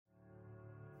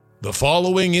The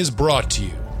following is brought to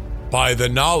you by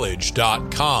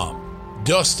TheKnowledge.com,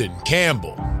 Dustin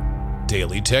Campbell,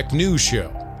 Daily Tech News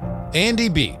Show, Andy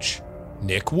Beach,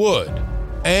 Nick Wood,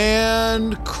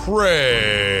 and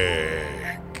Craig.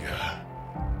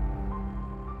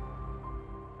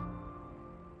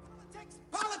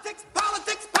 Politics,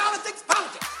 politics, politics,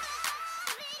 politics.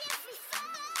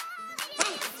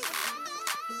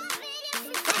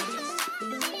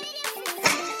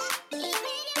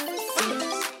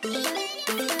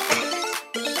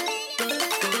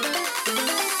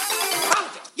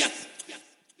 Yes.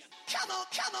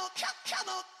 Come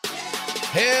on.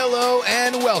 Hello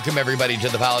and welcome everybody to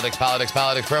the Politics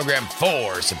program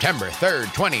for September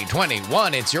 3rd,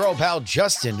 2021. It's your old pal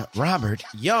Justin Robert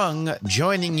Young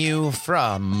joining you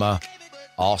from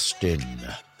Austin,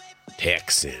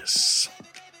 Texas.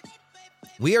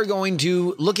 We are going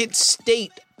to look at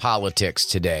state politics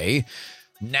today.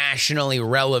 Nationally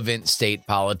relevant state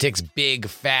politics, big,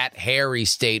 fat, hairy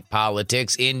state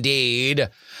politics. Indeed,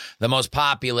 the most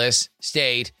populous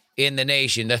state in the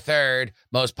nation, the third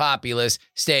most populous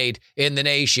state in the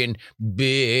nation,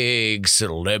 big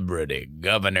celebrity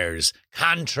governors,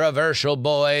 controversial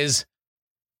boys.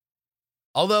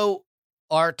 Although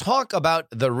our talk about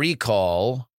the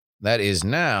recall that is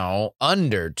now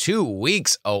under 2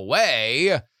 weeks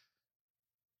away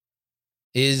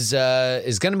is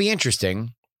going to be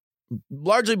interesting,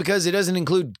 largely because it doesn't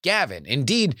include Gavin.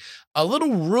 Indeed, a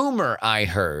little rumor I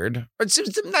heard, or it's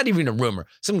not even a rumor,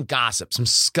 some gossip, some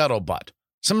scuttlebutt,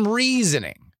 some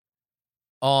reasoning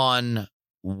on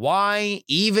why,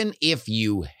 even if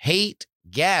you hate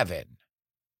Gavin,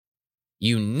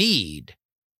 you need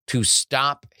to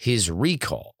stop his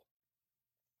recall.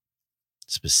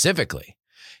 Specifically,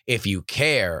 if you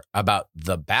care about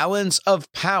the balance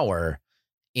of power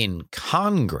in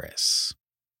Congress.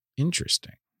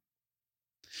 Interesting.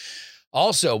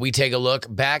 Also, we take a look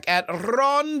back at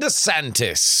Ron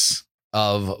DeSantis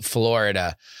of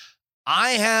Florida. I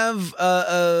have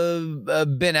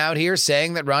been out here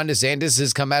saying that Ron DeSantis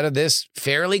has come out of this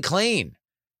fairly clean.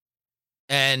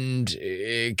 And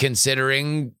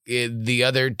considering the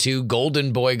other two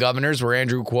golden boy governors were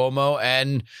Andrew Cuomo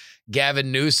and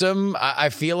Gavin Newsom, I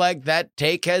feel like that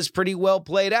take has pretty well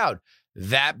played out.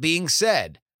 That being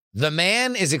said, the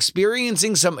man is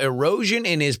experiencing some erosion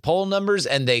in his poll numbers,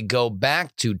 and they go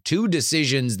back to two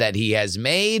decisions that he has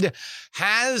made.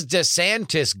 Has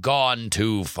DeSantis gone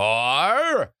too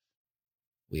far?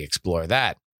 We explore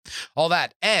that. All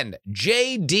that, and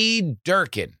J.D.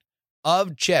 Durkin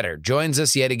of Cheddar joins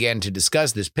us yet again to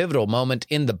discuss this pivotal moment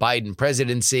in the Biden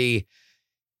presidency.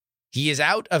 He is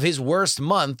out of his worst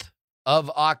month of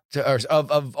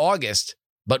August.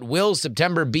 But will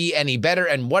September be any better,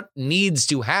 and what needs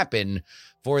to happen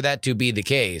for that to be the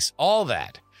case? All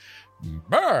that.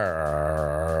 But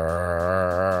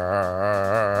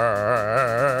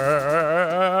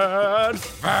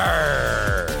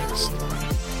first,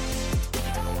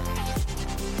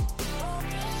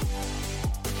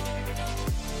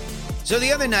 so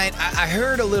the other night, I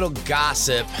heard a little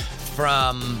gossip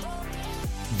from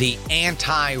the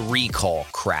anti-recall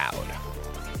crowd.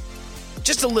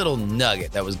 Just a little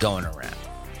nugget that was going around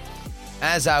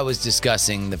as I was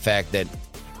discussing the fact that,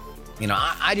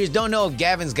 I just don't know if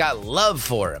Gavin's got love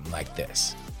for him like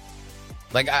this.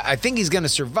 Like, I think he's going to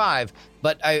survive,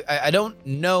 but I don't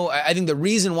know. I think the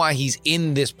reason why he's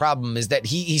in this problem is that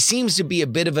he seems to be a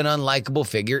bit of an unlikable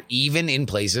figure, even in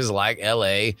places like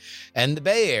LA and the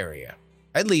Bay Area,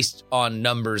 at least on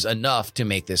numbers enough to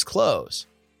make this close.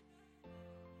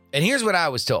 And here's what I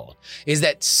was told, is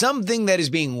that something that is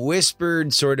being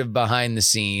whispered sort of behind the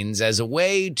scenes as a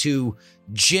way to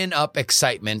gin up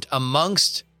excitement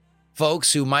amongst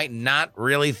folks who might not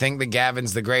really think that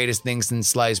Gavin's the greatest thing since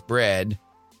sliced bread,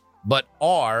 but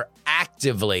are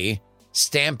actively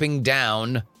stamping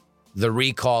down the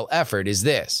recall effort is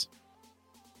this.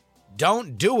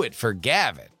 Don't do it for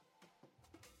Gavin.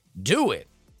 Do it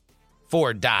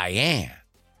for Diane.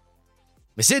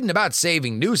 This isn't about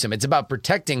saving Newsom. It's about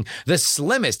protecting the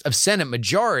slimmest of Senate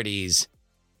majorities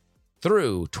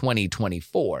through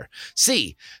 2024.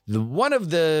 See, one of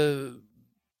the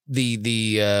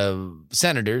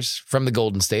senators from the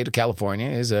Golden State of California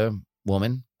is a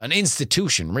woman, an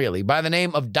institution, really, by the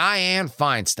name of Dianne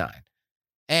Feinstein.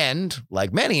 And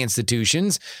like many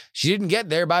institutions, she didn't get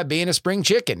there by being a spring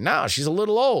chicken. No, she's a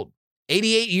little old,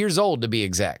 88 years old to be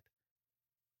exact.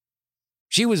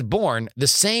 She was born the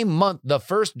same month the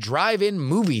first drive-in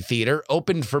movie theater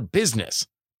opened for business,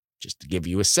 just to give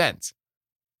you a sense.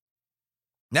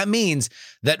 That means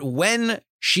that when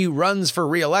she runs for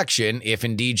re-election, if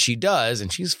indeed she does, and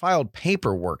she's filed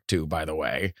paperwork too, by the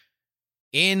way,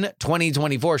 in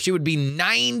 2024. She would be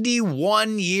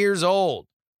 91 years old.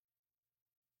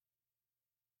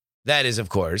 That is, of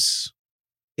course,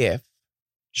 if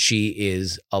she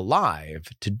is alive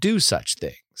to do such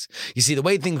things. You see, the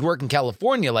way things work in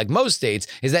California, like most states,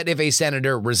 is that if a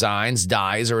senator resigns,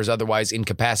 dies, or is otherwise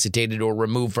incapacitated or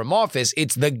removed from office,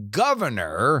 it's the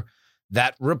governor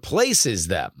that replaces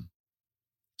them.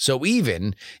 So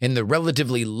even in the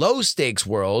relatively low-stakes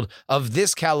world of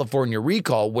this California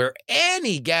recall, where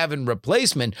any Gavin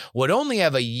replacement would only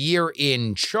have a year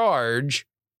in charge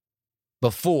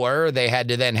before they had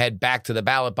to then head back to the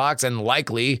ballot box and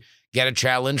likely get a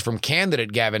challenge from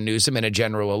candidate Gavin Newsom in a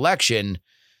general election,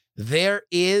 there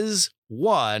is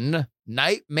one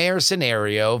nightmare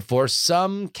scenario for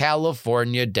some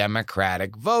California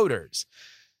Democratic voters.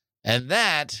 And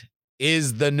that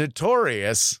is the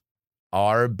notorious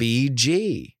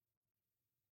RBG.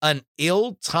 An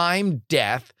ill-timed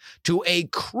death to a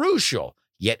crucial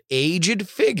yet aged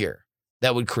figure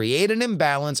that would create an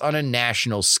imbalance on a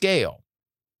national scale.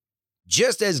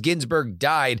 Just as Ginsburg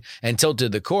died and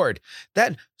tilted the court,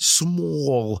 that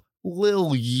small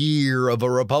little year of a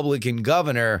Republican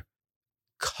governor,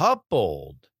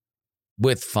 coupled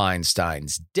with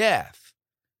Feinstein's death,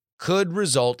 could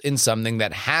result in something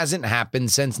that hasn't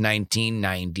happened since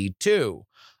 1992.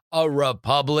 A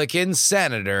Republican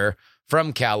senator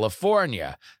from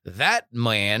California. That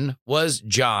man was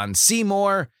John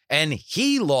Seymour, and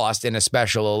he lost in a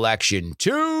special election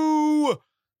to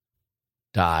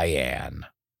Dianne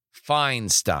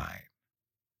Feinstein.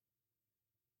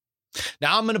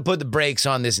 Now, I'm going to put the brakes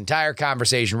on this entire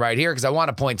conversation right here because I want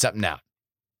to point something out.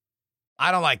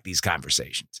 I don't like these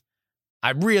conversations. I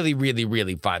really, really,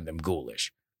 really find them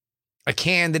ghoulish. A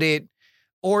candidate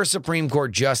or Supreme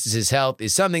Court justice's health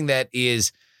is something that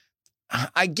is,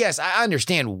 I guess, I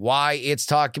understand why it's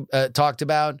talked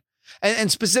about.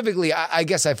 And specifically, I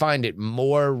guess I find it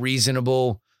more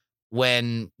reasonable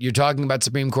when you're talking about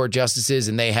Supreme Court justices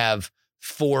and they have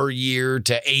 4-year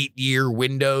to 8-year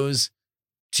windows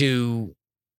to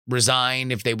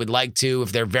resign if they would like to,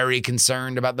 if they're very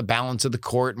concerned about the balance of the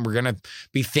court and we're going to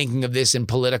be thinking of this in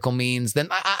political means, then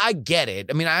I get it.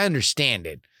 I mean, I understand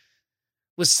it.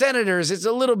 With senators, it's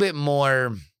a little bit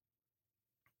more,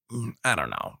 I don't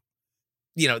know.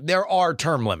 You know, there are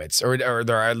term limits, or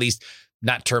there are at least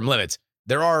not term limits.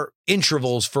 There are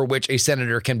intervals for which a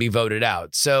senator can be voted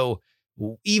out. So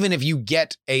even if you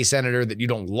get a senator that you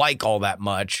don't like all that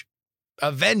much,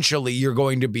 eventually you're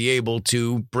going to be able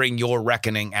to bring your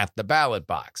reckoning at the ballot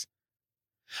box.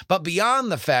 But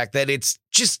beyond the fact that it's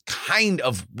just kind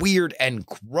of weird and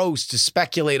gross to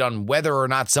speculate on whether or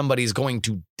not somebody's going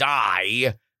to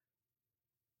die,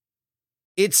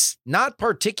 it's not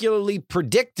particularly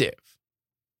predictive.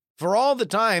 For all the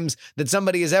times that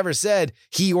somebody has ever said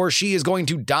he or she is going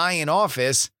to die in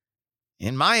office,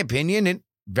 in my opinion, it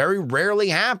very rarely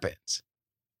happens.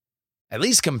 At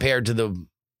least compared to the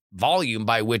volume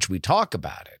by which we talk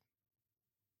about it.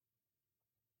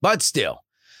 But still,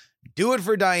 do it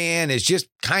for Dianne is just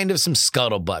kind of some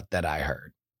scuttlebutt that I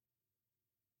heard.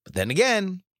 But then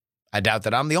again, I doubt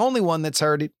that I'm the only one that's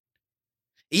heard it.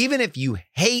 Even if you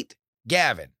hate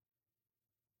Gavin,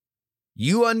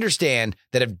 you understand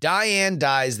that if Dianne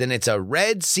dies, then it's a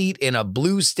red seat in a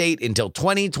blue state until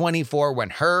 2024 when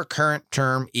her current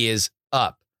term is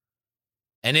up.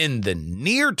 And in the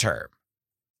near term,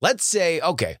 let's say,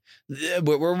 okay,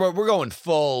 we're going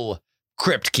full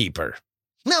Crypt Keeper.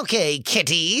 Okay,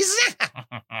 kitties.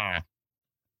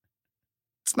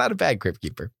 It's not a bad Crypt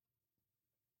Keeper.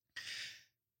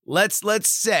 Let's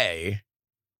say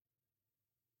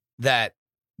that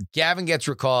Gavin gets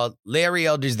recalled, Larry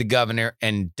Elder's the governor,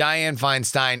 and Dianne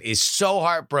Feinstein is so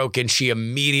heartbroken she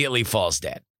immediately falls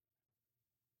dead.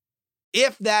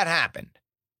 If that happened,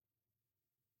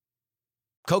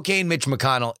 Cocaine Mitch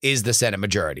McConnell is the Senate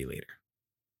Majority Leader.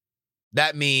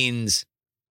 That means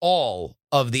all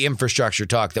of the infrastructure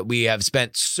talk that we have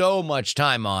spent so much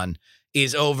time on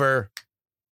is over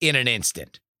in an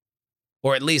instant.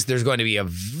 Or at least there's going to be a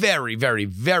very, very,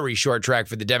 very short track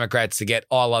for the Democrats to get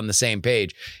all on the same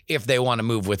page if they want to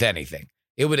move with anything.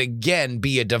 It would again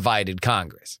be a divided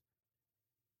Congress.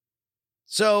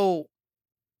 So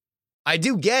I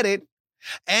do get it.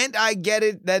 And I get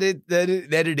it that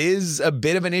it is a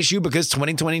bit of an issue because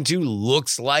 2022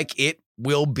 looks like it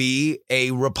will be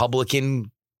a Republican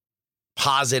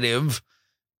positive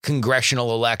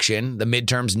congressional election. The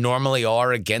midterms normally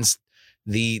are against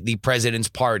the president's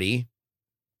party.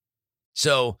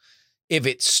 So if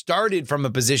it started from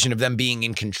a position of them being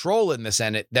in control in the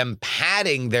Senate, them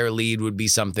padding their lead would be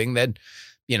something that,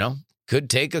 you know, could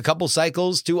take a couple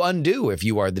cycles to undo if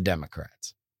you are the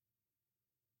Democrats.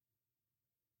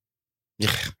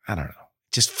 I don't know.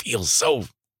 It just feels so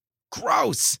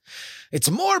gross. It's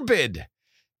morbid.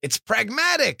 It's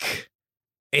pragmatic.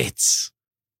 It's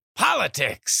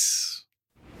politics.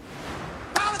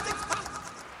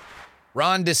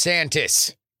 Ron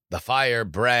DeSantis, the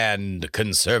firebrand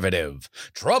conservative.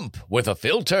 Trump with a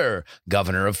filter,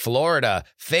 governor of Florida,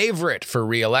 favorite for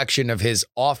re-election of his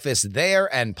office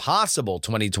there and possible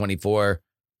 2024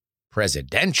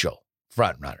 presidential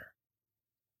frontrunner.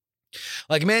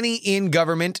 Like many in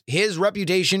government, his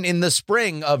reputation in the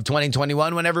spring of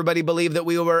 2021, when everybody believed that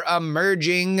we were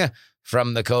emerging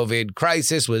from the COVID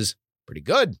crisis, was pretty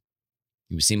good.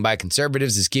 He was seen by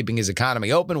conservatives as keeping his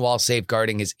economy open while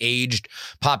safeguarding his aged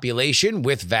population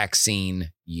with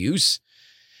vaccine use.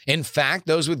 In fact,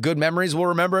 those with good memories will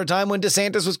remember a time when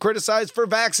DeSantis was criticized for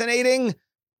vaccinating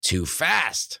too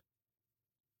fast.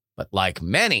 But like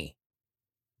many,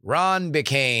 Ron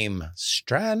became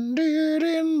stranded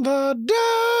in the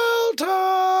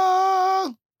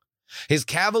Delta. His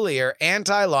cavalier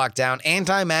anti-lockdown,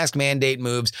 anti-mask mandate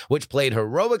moves, which played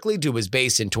heroically to his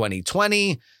base in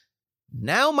 2020,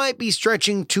 now might be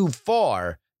stretching too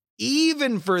far,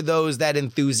 even for those that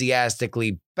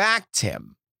enthusiastically backed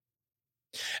him.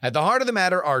 At the heart of the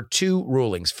matter are two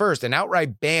rulings. First, an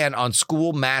outright ban on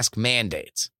school mask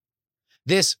mandates.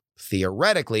 This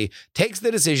theoretically takes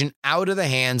the decision out of the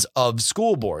hands of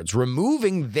school boards,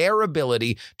 removing their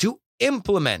ability to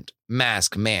implement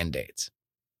mask mandates.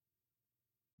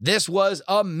 This was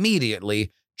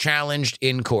immediately challenged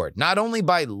in court, not only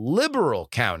by liberal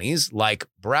counties like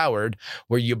Broward,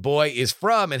 where your boy is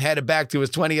from and headed back to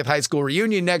his 20th high school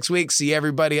reunion next week. See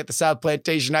everybody at the South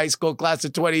Plantation High School class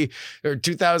of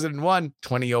 2001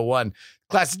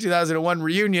 class of 2001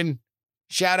 reunion.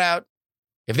 Shout out.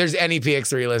 If there's any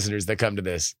PX3 listeners that come to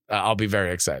this, I'll be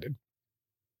very excited.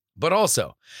 But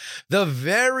also, the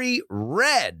very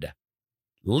red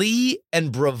Lee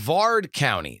and Brevard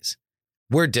counties,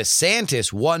 where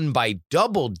DeSantis won by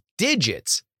double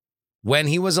digits when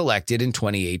he was elected in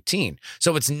 2018.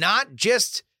 So it's not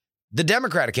just the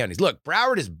Democratic counties. Look,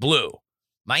 Broward is blue.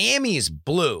 Miami is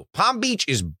blue. Palm Beach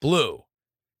is blue.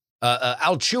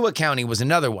 Alachua County was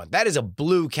another one. That is a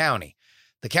blue county.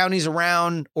 The counties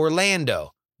around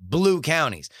Orlando, blue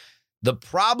counties. The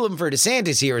problem for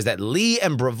DeSantis here is that Lee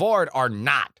and Brevard are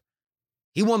not.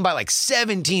 He won by like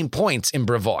 17 points in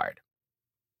Brevard.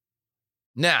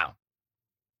 Now,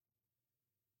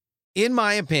 in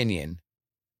my opinion,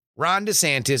 Ron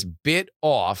DeSantis bit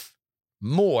off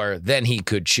more than he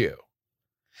could chew.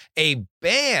 A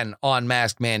ban on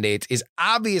mask mandates is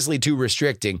obviously too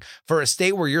restricting for a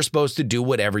state where you're supposed to do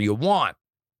whatever you want.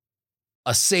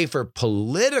 A safer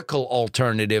political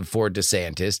alternative for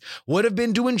DeSantis would have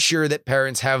been to ensure that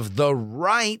parents have the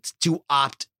right to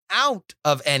opt out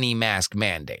of any mask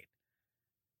mandate.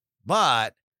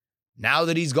 But now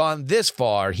that he's gone this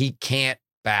far, he can't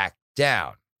back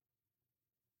down.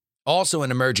 Also,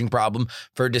 an emerging problem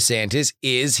for DeSantis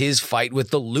is his fight with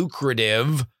the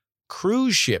lucrative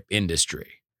cruise ship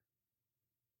industry.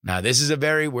 Now, this is a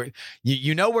very, we're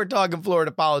talking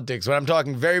Florida politics when I'm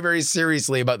talking very, very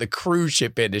seriously about the cruise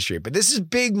ship industry. But this is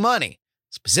big money,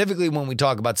 specifically when we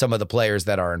talk about some of the players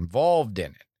that are involved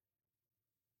in it,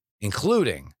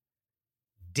 including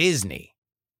Disney.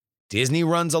 Disney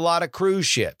runs a lot of cruise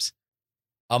ships.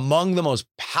 Among the most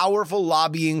powerful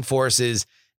lobbying forces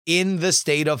in the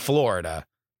state of Florida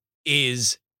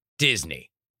is Disney.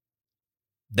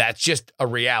 That's just a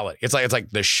reality. It's like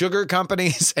the sugar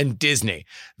companies and Disney.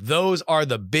 Those are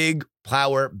the big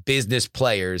power business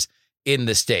players in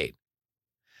the state.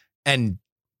 And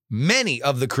many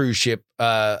of the cruise ship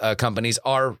companies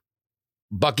are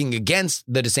bucking against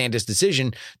the DeSantis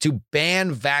decision to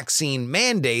ban vaccine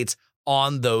mandates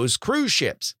on those cruise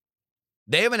ships.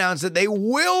 They have announced that they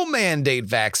will mandate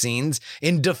vaccines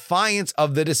in defiance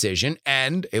of the decision,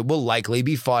 and it will likely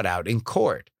be fought out in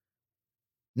court.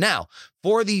 Now,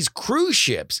 for these cruise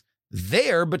ships,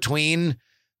 they're between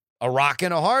a rock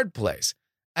and a hard place,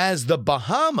 as the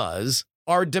Bahamas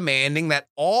are demanding that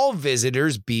all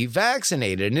visitors be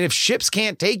vaccinated. And if ships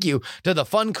can't take you to the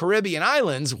fun Caribbean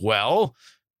islands, well,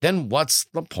 then what's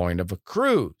the point of a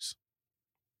cruise?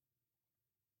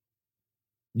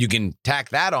 You can tack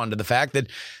that onto the fact that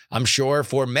I'm sure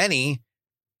for many,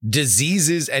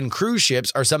 diseases and cruise ships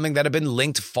are something that have been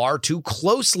linked far too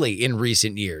closely in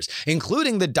recent years,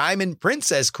 including the Diamond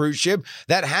Princess cruise ship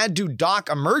that had to dock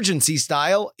emergency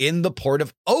style in the port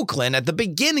of Oakland at the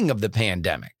beginning of the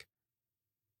pandemic.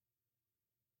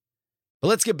 But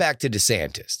let's get back to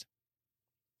DeSantis.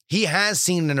 He has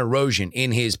seen an erosion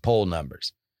in his poll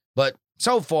numbers, but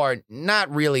so far,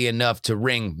 not really enough to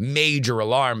ring major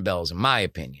alarm bells, in my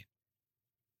opinion.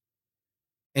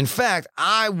 In fact,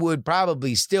 I would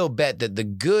probably still bet that the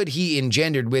good he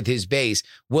engendered with his base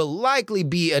will likely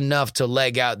be enough to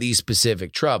leg out these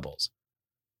specific troubles.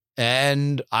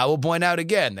 And I will point out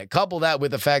again that couple that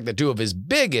with the fact that two of his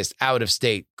biggest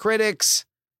out-of-state critics,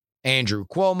 Andrew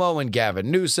Cuomo and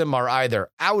Gavin Newsom, are either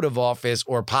out of office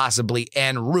or possibly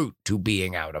en route to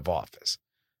being out of office.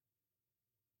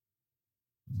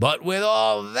 But with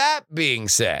all that being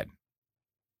said,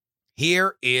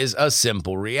 here is a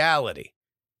simple reality.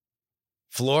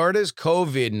 Florida's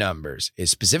COVID numbers,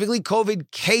 specifically COVID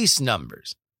case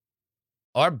numbers,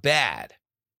 are bad.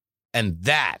 And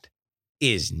that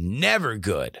is never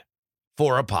good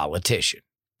for a politician.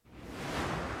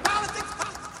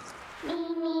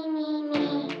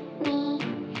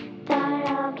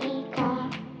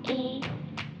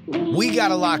 We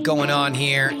got a lot going on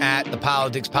here at the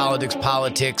Politics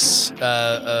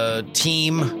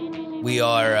team. We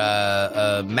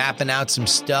are mapping out some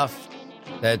stuff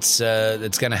that's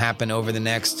going to happen over the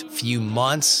next few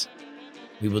months.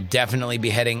 We will definitely be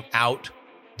heading out,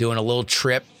 doing a little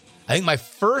trip. I think my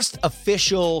first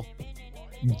official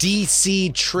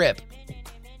DC trip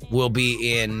will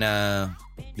be in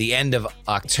the end of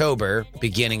October,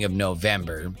 beginning of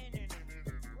November.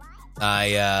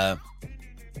 I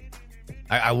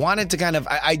wanted to kind of,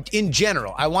 in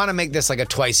general, I want to make this like a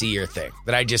twice a year thing,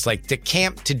 that I just like to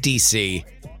camp to DC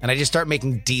and I just start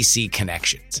making DC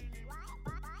connections.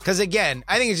 Because again,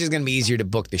 I think it's just going to be easier to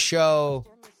book the show.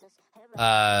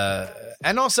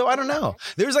 And also, I don't know.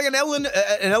 There's like an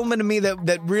element of me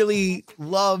that really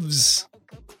loves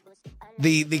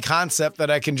the concept that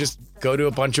I can just go to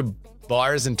a bunch of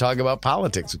bars and talk about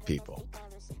politics with people.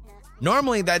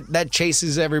 Normally that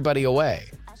chases everybody away.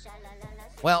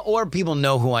 Well, or people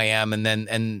know who I am and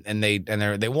then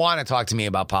they want to talk to me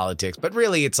about politics, but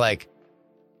really it's like,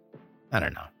 I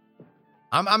don't know.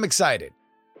 I'm excited.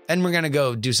 And we're going to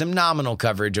go do some nominal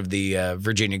coverage of the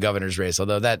Virginia governor's race,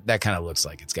 although that kind of looks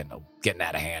like it's getting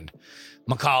out of hand.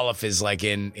 McAuliffe is like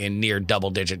in near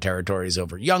double-digit territories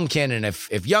over Youngkin, and if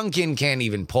Youngkin can't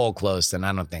even poll close, then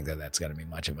I don't think that's going to be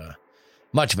much of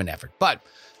an effort. But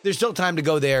there's still time to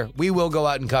go there. We will go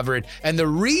out and cover it. And the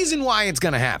reason why it's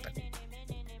going to happen,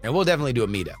 and we'll definitely do a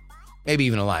meetup, maybe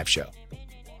even a live show,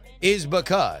 is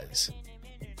because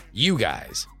you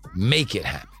guys make it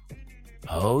happen.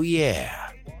 Oh, yeah.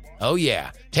 Oh,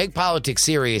 yeah.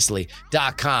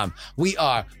 TakePoliticsSeriously.com. We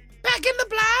are back in the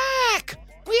black.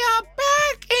 We are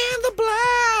back in the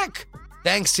black.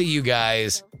 Thanks to you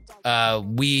guys.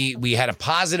 We had a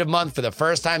positive month for the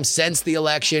first time since the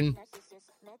election.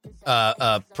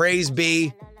 Praise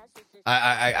be.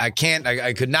 I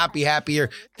could not be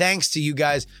happier. Thanks to you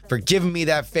guys for giving me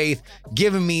that faith,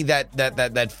 giving me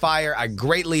that fire. I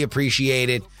greatly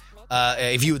appreciate it.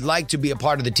 If you would like to be a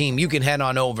part of the team, you can head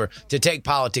on over to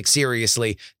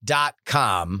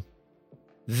TakePoliticsSeriously.com.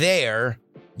 There,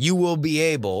 you will be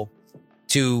able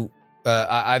to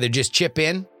either just chip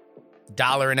in,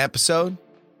 $1 an episode.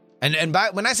 And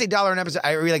when I say $1 an episode,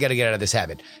 I really got to get out of this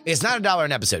habit. It's not $1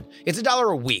 an episode. It's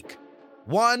 $1 a week.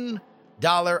 $1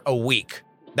 a week.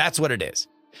 That's what it is.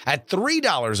 At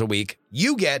 $3 a week,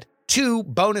 you get 2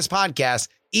 bonus podcasts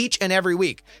each and every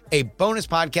week. A bonus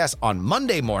podcast on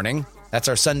Monday morning. That's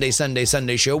our Sunday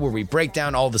show where we break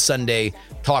down all the Sunday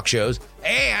talk shows.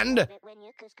 And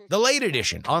the late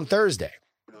edition on Thursday.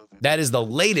 That is the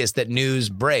latest that news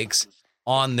breaks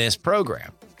on this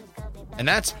program. And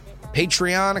that's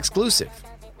Patreon exclusive.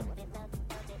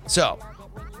 So,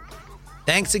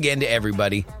 thanks again to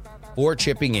everybody for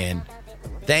chipping in.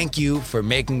 Thank you for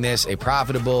making this a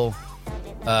profitable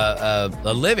a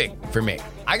living for me.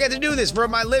 I get to do this for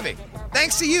my living.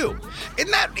 Thanks to you.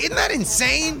 Isn't that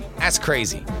insane? That's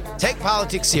crazy.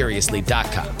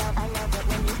 TakePoliticsSeriously.com.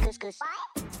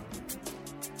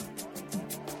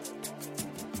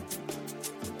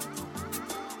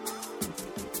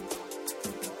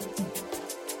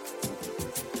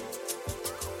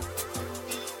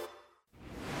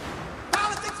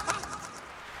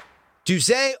 To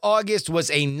say August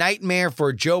was a nightmare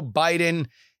for Joe Biden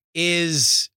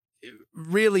is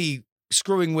really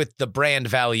screwing with the brand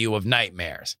value of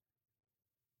nightmares.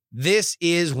 This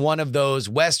is one of those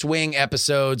West Wing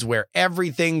episodes where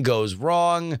everything goes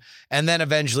wrong and then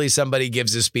eventually somebody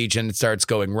gives a speech and it starts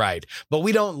going right. But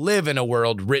we don't live in a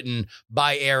world written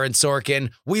by Aaron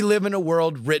Sorkin. We live in a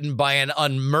world written by an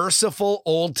unmerciful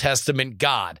Old Testament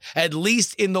God, at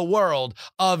least in the world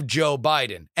of Joe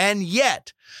Biden. And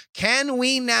yet, can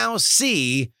we now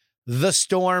see the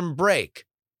storm break?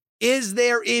 Is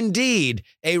there indeed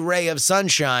a ray of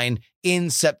sunshine in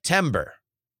September?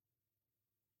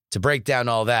 To break down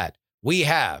all that, we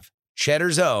have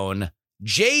Cheddar's own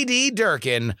JD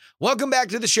Durkin. Welcome back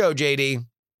to the show, JD.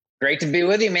 Great to be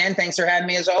with you, man. Thanks for having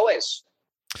me as always.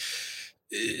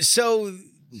 So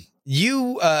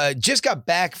you just got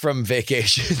back from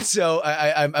vacation, so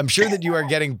I'm sure that you are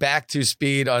getting back to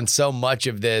speed on so much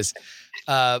of this.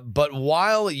 But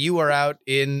while you were out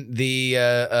in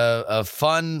the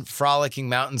fun, frolicking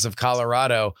mountains of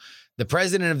Colorado, the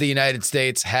president of the United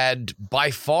States had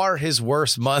by far his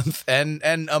worst month and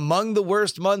among the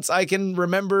worst months I can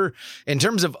remember in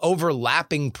terms of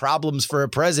overlapping problems for a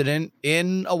president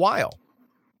in a while.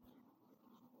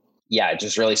 Yeah, it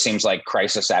just really seems like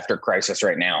crisis after crisis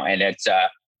right now. And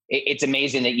it's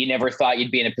amazing that you never thought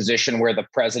you'd be in a position where the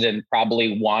president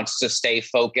probably wants to stay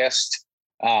focused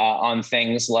on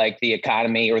things like the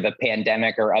economy or the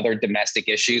pandemic or other domestic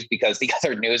issues, because the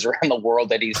other news around the world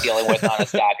that he's dealing with on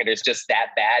his docket is just that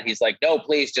bad. He's like, no,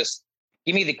 please just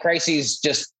give me the crises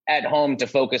just at home to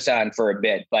focus on for a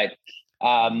bit. But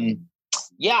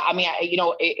yeah, I mean,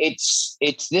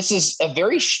 this is a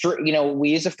very we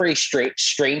use the phrase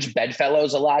strange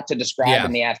bedfellows a lot to describe,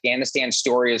 and the Afghanistan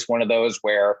story is one of those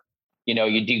where you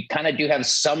do have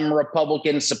some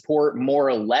Republican support more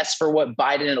or less for what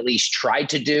Biden at least tried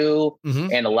to do,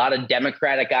 and a lot of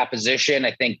Democratic opposition.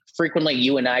 I think frequently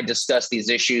you and I discuss these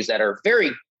issues that are very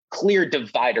clear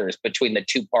dividers between the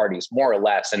two parties, more or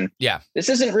less. And this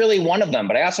isn't really one of them,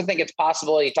 but I also think it's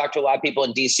possible. You talk to a lot of people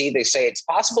in DC, they say it's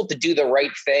possible to do the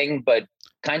right thing, but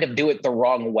kind of do it the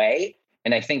wrong way.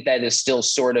 And I think that is still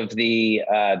sort of the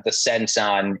sense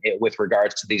on it with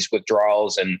regards to these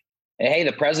withdrawals. And hey,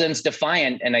 the president's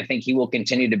defiant, and I think he will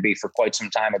continue to be for quite some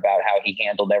time about how he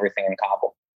handled everything in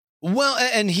Kabul. Well,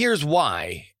 and here's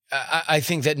why. I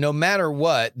think that no matter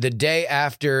what, the day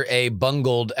after a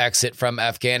bungled exit from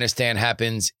Afghanistan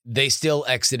happens, they still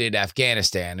exited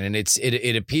Afghanistan. And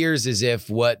it appears as if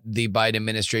what the Biden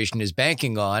administration is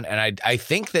banking on, and I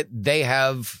think that they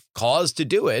have cause to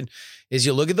do it, is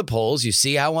you look at the polls, you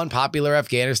see how unpopular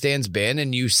Afghanistan's been,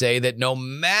 and you say that no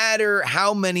matter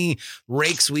how many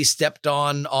rakes we stepped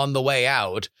on the way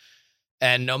out,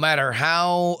 and no matter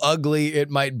how ugly it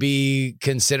might be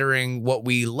considering what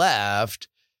we left,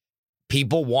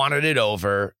 people wanted it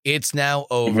over. It's now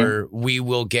over. We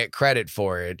will get credit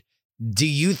for it. Do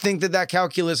you think that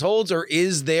calculus holds, or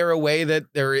is there a way that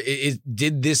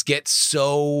did this get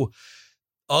so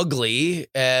ugly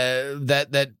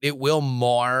that it will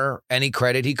mar any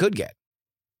credit he could get?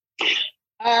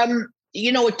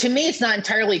 To me, it's not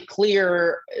entirely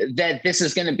clear that this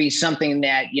is going to be something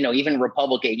that, even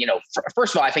Republican,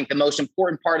 first of all, I think the most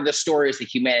important part of the story is the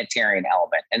humanitarian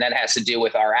element. And that has to do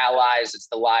with our allies. It's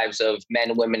the lives of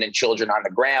men, women, and children on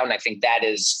the ground. I think that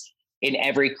is, in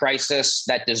every crisis,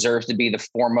 that deserves to be the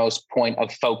foremost point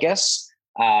of focus.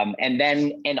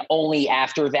 And only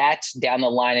after that, down the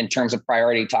line, in terms of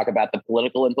priority, talk about the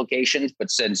political implications.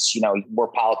 But since, we're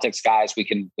politics guys, we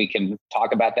can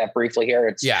talk about that briefly here.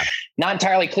 It's not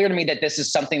entirely clear to me that this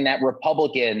is something that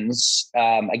Republicans,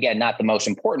 again, not the most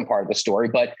important part of the story,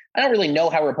 but I don't really know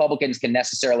how Republicans can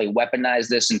necessarily weaponize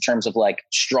this in terms of like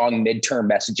strong midterm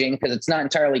messaging, because it's not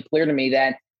entirely clear to me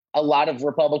that a lot of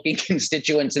Republican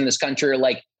constituents in this country are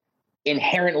like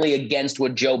inherently against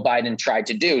what Joe Biden tried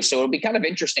to do. So it'll be kind of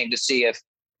interesting to see if,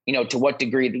 to what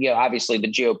degree, obviously the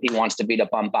GOP wants to beat up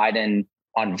on Biden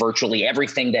on virtually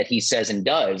everything that he says and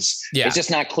does. It's just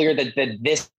not clear that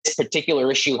this particular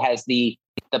issue has the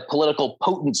political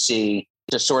potency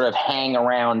to sort of hang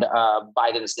around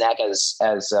Biden's neck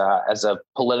as a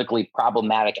politically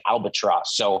problematic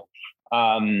albatross. So,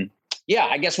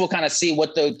 I guess we'll kind of see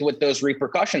what those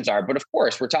repercussions are. But of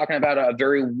course, we're talking about a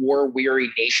very war-weary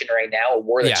nation right now, a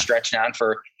war that's stretched on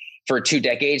for 2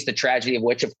 decades. The tragedy of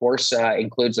which, of course,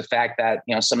 includes the fact that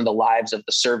some of the lives of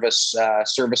the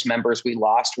service members we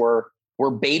lost were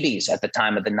babies at the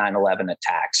time of the 9/11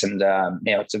 attacks, and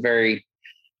it's a very,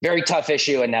 very tough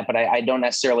issue in that. But I don't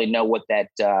necessarily know what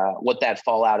that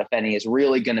fallout, if any, is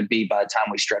really going to be by the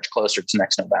time we stretch closer to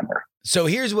next November. So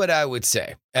here's what I would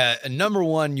say. Number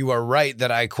one, you are right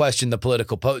that I question the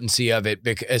political potency of it,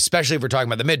 especially if we're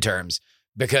talking about the midterms,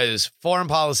 because foreign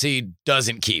policy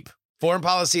doesn't keep. Foreign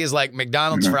policy is like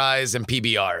McDonald's fries and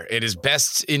PBR. It is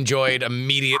best enjoyed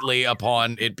immediately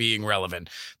upon it being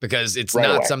relevant, because it's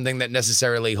not something that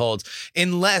necessarily holds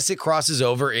unless it crosses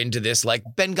over into this like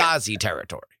Benghazi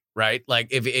territory. Right. Like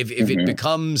if it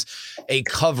becomes a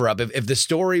cover up, if the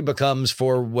story becomes,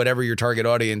 for whatever your target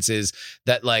audience is,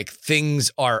 that like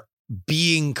things are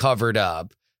being covered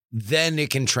up, then it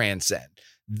can transcend.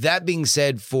 That being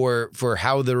said, for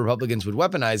how the Republicans would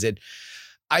weaponize it,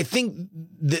 I think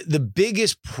the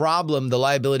biggest problem, the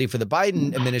liability for the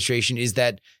Biden administration, is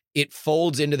that it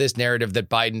folds into this narrative that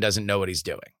Biden doesn't know what he's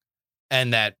doing.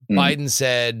 and that Biden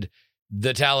said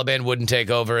the Taliban wouldn't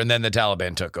take over, and then the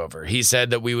Taliban took over. He said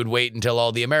that we would wait until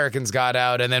all the Americans got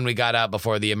out, and then we got out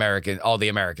before all the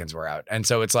Americans were out. And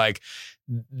so it's like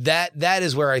that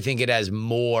is where I think it has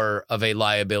more of a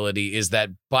liability, is that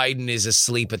Biden is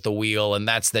asleep at the wheel, and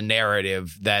that's the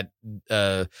narrative that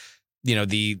the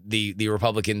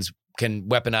Republicans can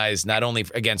weaponize not only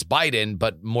against Biden,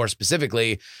 but more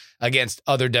specifically against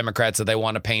other Democrats that they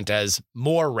want to paint as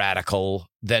more radical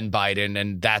than Biden.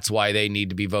 And that's why they need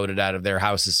to be voted out of their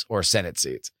houses or Senate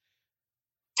seats.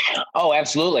 Oh,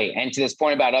 absolutely. And to this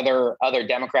point about other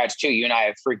Democrats too, you and I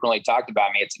have frequently talked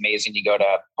about me. It's amazing. You go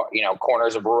to,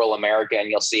 corners of rural America and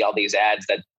you'll see all these ads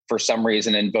that for some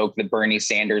reason invoke the Bernie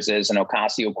Sanderses and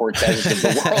Ocasio-Cortezes of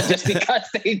the world, just because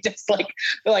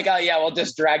they're like, oh yeah, we'll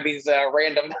just drag these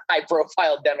random high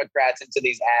profile Democrats into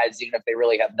these ads, even if they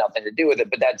really have nothing to do with it.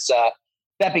 But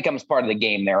that becomes part of the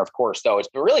game there, of course, though. It's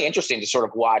been really interesting to sort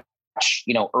of watch,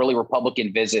 early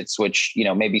Republican visits, which,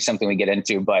 may be something we get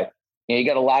into, but you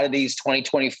got a lot of these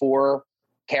 2024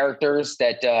 characters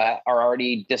that are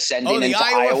already descending into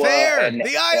Iowa.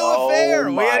 The Iowa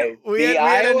Fair. We had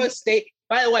Iowa State.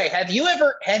 By the way, have you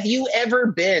ever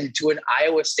been to an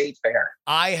Iowa State Fair?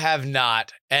 I have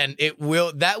not, and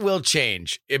that will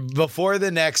change before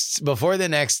the next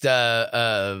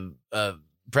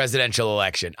presidential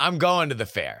election. I'm going to the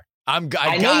fair. I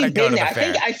gotta go to the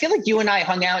fair. I feel like you and I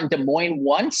hung out in Des Moines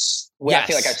once. Yes. I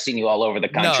feel like I've seen you all over the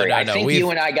country. No, I think you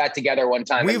and I got together one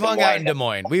time. We've hung out in Des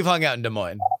Moines.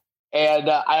 And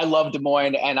I love Des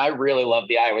Moines, and I really love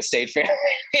the Iowa State Fair.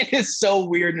 It is so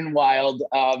weird and wild.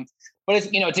 But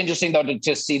it's interesting though to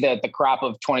just see the crop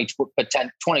of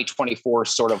 2024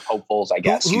 sort of hopefuls, I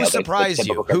guess. Who surprised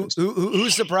you? Who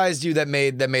surprised you that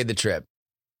made the trip?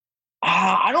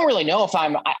 I don't really know if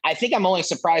I think I'm only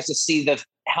surprised to see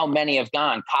how many have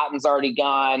gone. Cotton's already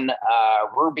gone.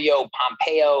 Rubio,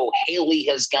 Pompeo, Haley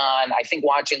has gone. I think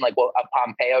watching like what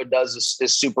Pompeo does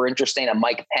is super interesting. And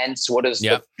Mike Pence, what does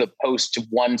the post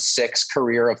 1-6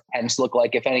 career of Pence look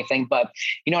like, if anything? But,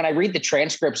 and I read the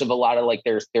transcripts of a lot of like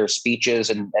their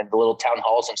speeches and the little town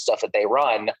halls and stuff that they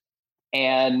run.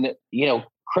 And,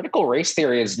 critical race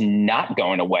theory is not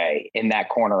going away in that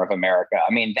corner of America.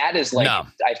 I mean, that is like,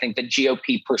 I think the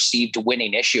GOP perceived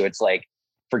winning issue. It's like,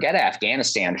 forget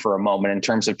Afghanistan for a moment in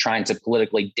terms of trying to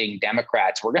politically ding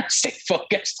Democrats. We're going to stay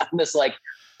focused on this like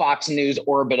Fox News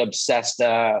orbit obsessed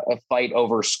fight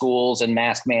over schools and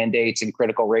mask mandates and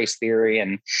critical race theory.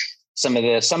 And some of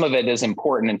it is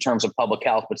important in terms of public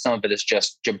health, but some of it is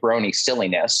just jabroni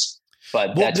silliness.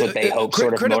 But that's what they hope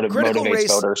sort of motivates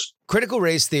voters. Critical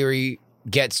race theory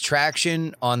gets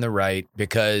traction on the right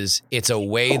because it's a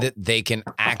way that they can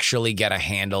actually get a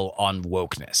handle on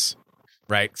wokeness,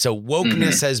 right? So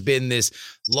wokeness has been this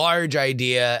large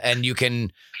idea, and you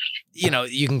can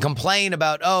complain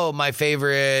about, my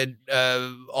favorite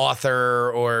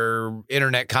author or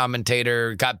internet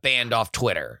commentator got banned off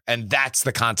Twitter, and that's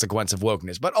the consequence of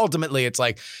wokeness. But ultimately, it's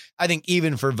like, I think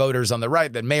even for voters on the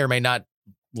right that may or may not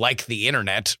like the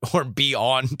internet or be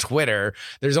on Twitter,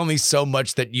 there's only so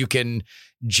much that you can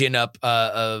gin up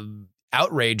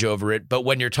outrage over it. But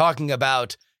when you're talking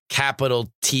about capital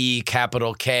T,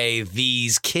 capital K,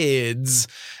 these kids,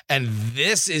 and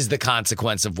this is the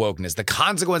consequence of wokeness. The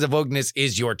consequence of wokeness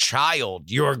is your child,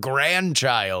 your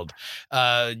grandchild,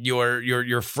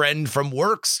 your friend from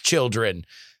work's children.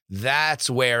 That's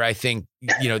where I think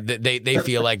they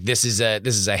feel like this is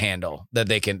a handle that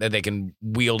they can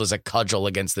wield as a cudgel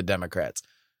against the Democrats.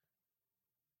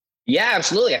 Yeah,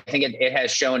 absolutely. I think it has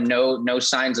shown no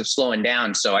signs of slowing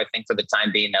down. So I think for the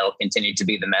time being, that'll continue to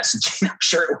be the message. I'm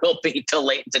sure it will be till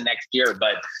late into next year.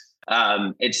 But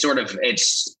it's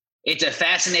a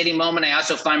fascinating moment. I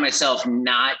also find myself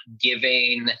not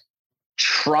giving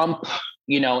Trump,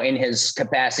 in his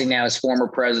capacity now as former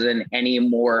president, any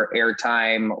more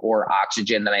airtime or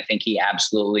oxygen than I think he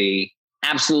absolutely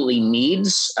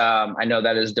needs. I know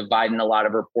that is dividing a lot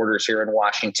of reporters here in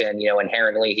Washington.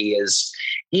 Inherently he is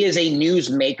a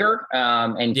newsmaker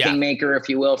and kingmaker, if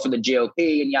you will, for the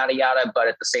GOP and yada yada. But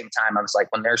at the same time, I was like,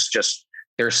 when there's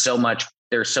so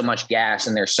much gas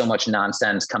and there's so much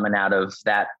nonsense coming out of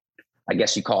that, I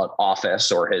guess you call it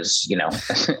office, or his,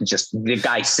 just the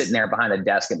guy sitting there behind a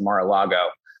desk at Mar-a-Lago.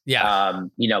 Yeah.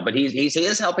 But he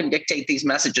is helping dictate these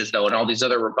messages though. And all these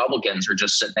other Republicans are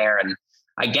just sitting there and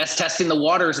I guess testing the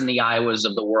waters in the Iowas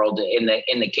of the world in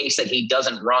the case that he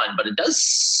doesn't run. But it does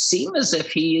seem as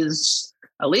if he is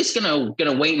at least going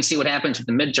to wait and see what happens with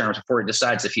the midterms before he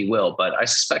decides if he will. But I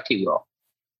suspect he will.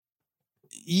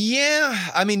 Yeah,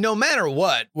 I mean, no matter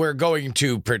what, we're going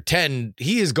to pretend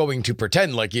he is going to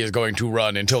pretend like he is going to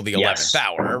run until the 11th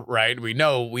hour, right? We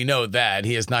know that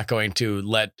he is not going to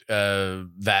let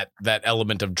that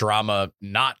element of drama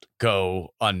not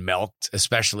go unmilked,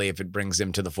 especially if it brings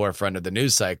him to the forefront of the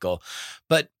news cycle.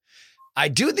 But I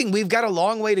do think we've got a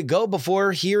long way to go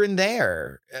before here and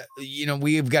there.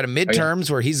 We've got a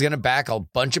midterms where he's going to back a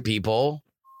bunch of people.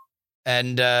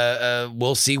 And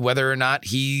we'll see whether or not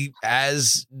he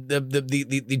has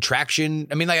the traction.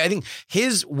 I mean, like, I think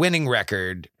his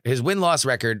win-loss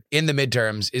record in the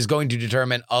midterms is going to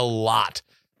determine a lot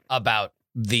about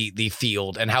the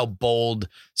field and how bold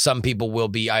some people will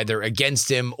be either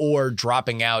against him or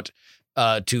dropping out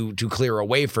to clear a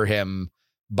way for him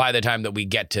by the time that we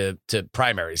get to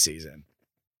primary season.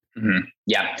 Mm-hmm.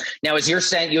 Yeah. Now, is your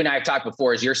sense, you and I have talked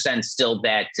before, is your sense still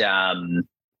that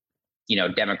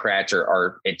Democrats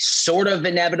are it's sort of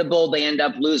inevitable they end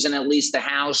up losing at least the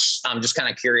House? I'm just kind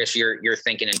of curious you're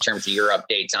thinking in terms of your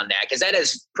updates on that, because that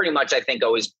has pretty much, I think,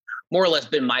 always more or less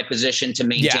been my position to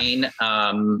maintain. Yeah.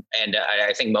 And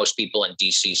I think most people in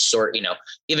DC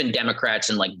even Democrats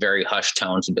in like very hushed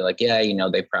tones would be like, yeah,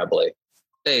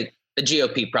 the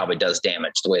GOP probably does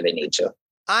damage the way they need to.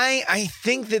 I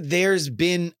think that there's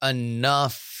been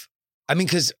enough. I mean,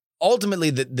 because ultimately,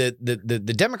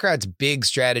 the Democrats' big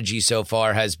strategy so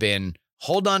far has been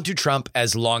hold on to Trump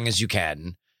as long as you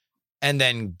can, and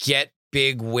then get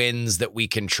big wins that we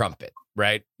can trumpet,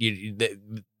 right?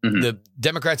 The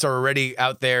Democrats are already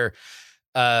out there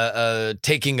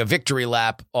taking a victory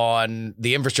lap on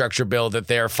the infrastructure bill that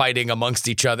they're fighting amongst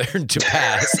each other to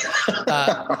pass.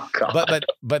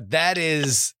 But that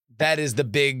is the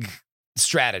big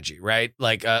strategy, right?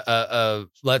 Like,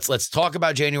 let's talk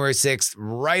about January 6th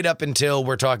right up until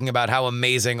we're talking about how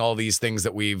amazing all these things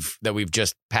that we've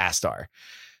just passed are.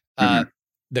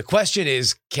 The question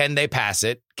is, can they pass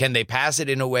it? Can they pass it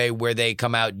in a way where they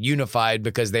come out unified,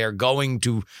 because they're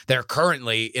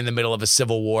currently in the middle of a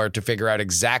civil war to figure out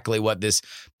exactly what this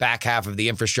back half of the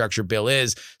infrastructure bill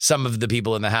is. Some of the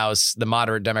people in the House, the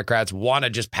moderate Democrats, want to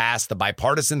just pass the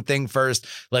bipartisan thing first.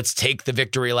 Let's take the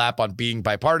victory lap on being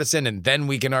bipartisan, and then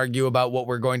we can argue about what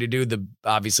we're going to do.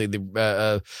 Obviously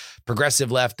the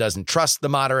progressive left doesn't trust the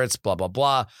moderates, blah, blah,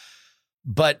 blah.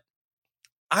 But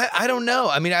I don't know.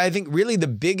 I mean, I think really the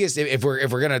biggest, if we're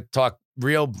going to talk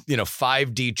real,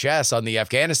 5D chess on the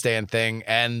Afghanistan thing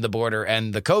and the border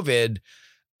and the COVID,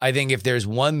 I think if there's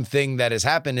one thing that has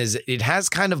happened is it has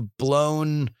kind of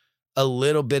blown a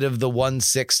little bit of the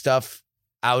 1-6 stuff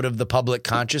out of the public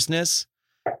consciousness.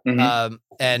 Mm-hmm.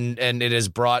 And it has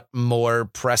brought more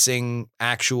pressing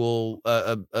actual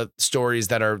stories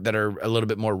that are a little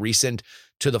bit more recent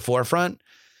to the forefront.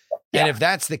 And if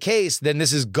that's the case, then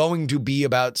this is going to be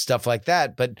about stuff like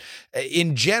that. But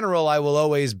in general, I will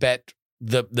always bet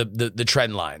the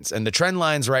trend lines. And the trend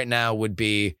lines right now would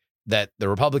be that the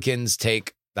Republicans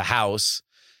take the House.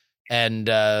 And,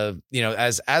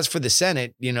 as for the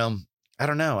Senate, I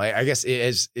don't know. I guess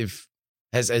has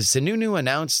Sununu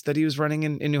announced that he was running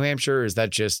in New Hampshire? Or is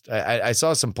that just, I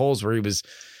saw some polls where he was,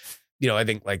 I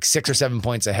think like 6 or 7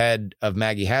 points ahead of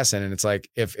Maggie Hassan. And it's like,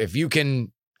 if you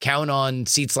can count on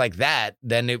seats like that,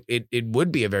 then it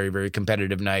would be a very, very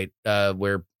competitive night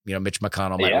where, Mitch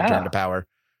McConnell might return to power.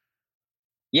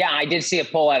 Yeah, I did see a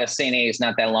poll out of St. A's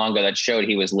not that long ago that showed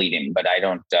he was leading, but I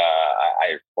don't,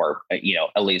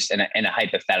 at least in a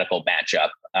hypothetical matchup.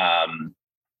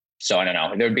 So I don't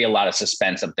know. There'd be a lot of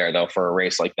suspense up there, though, for a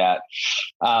race like that.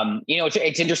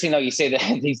 It's interesting, though, you say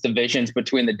that these divisions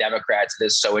between the Democrats, it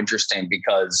is so interesting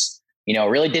because it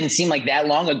really didn't seem like that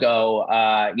long ago,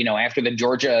 after the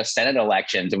Georgia Senate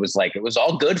elections, it was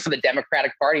all good for the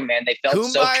Democratic Party, man. They felt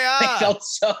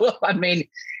so,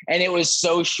 and it was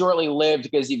so shortly lived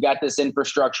because you've got this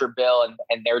infrastructure bill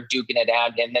and they're duking it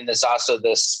out. And then there's also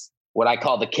this, what I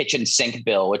call the kitchen sink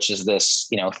bill, which is this,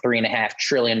 $3.5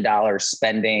 trillion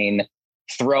spending,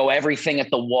 throw everything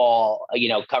at the wall,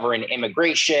 covering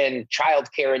immigration,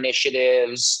 childcare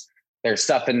initiatives. There's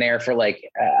stuff in there for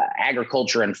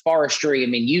agriculture and forestry. I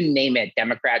mean, you name it.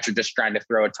 Democrats are just trying to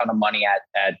throw a ton of money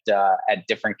at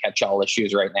different catch-all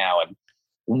issues right now and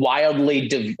wildly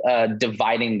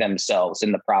dividing themselves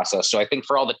in the process. So I think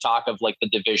for all the talk of the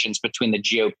divisions between the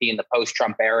GOP and the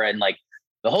post-Trump era and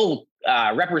the whole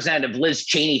Representative Liz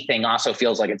Cheney thing also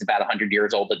feels like it's about 100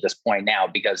 years old at this point now,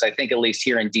 because I think at least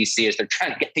here in DC, as they're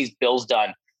trying to get these bills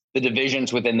done, the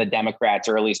divisions within the Democrats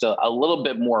are at least a little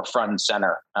bit more front and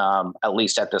center, at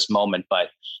least at this moment. But,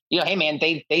 hey, man,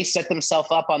 they set themselves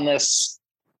up on this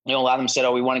a lot of them said,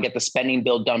 "Oh, we want to get the spending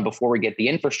bill done before we get the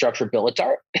infrastructure bill." It's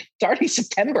already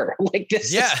September. Like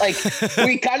this is like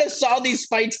we kind of saw these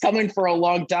fights coming for a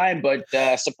long time, but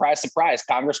surprise, surprise,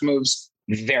 Congress moves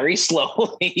very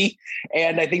slowly,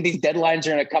 and I think these deadlines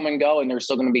are going to come and go, and they're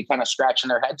still going to be kind of scratching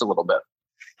their heads a little bit.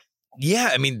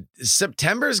 Yeah, I mean,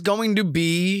 September is going to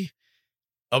be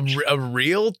a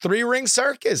real three-ring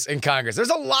circus in Congress. There's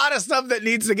a lot of stuff that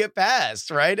needs to get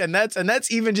passed, right? And that's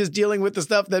even just dealing with the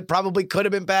stuff that probably could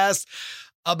have been passed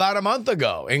about a month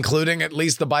ago, including at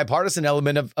least the bipartisan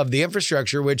element of the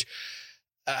infrastructure, which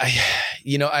I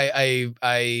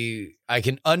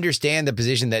can understand the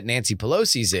position that Nancy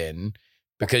Pelosi's in,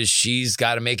 because she's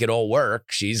got to make it all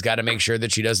work. She's got to make sure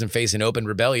that she doesn't face an open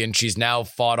rebellion. She's now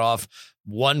fought off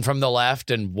one from the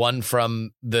left and one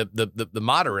from the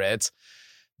moderates.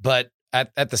 But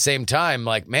at the same time,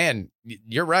 like, man,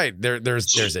 you're right.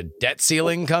 There's a debt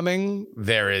ceiling coming.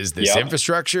 There is this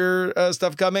infrastructure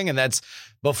stuff coming. And that's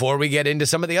before we get into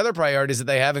some of the other priorities that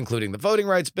they have, including the voting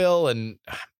rights bill. And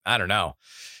I don't know.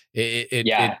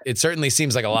 It certainly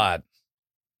seems like a lot.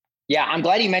 Yeah, I'm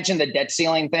glad you mentioned the debt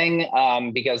ceiling thing,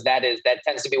 because that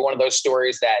tends to be one of those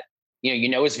stories that,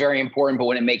 is very important, but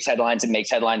when it makes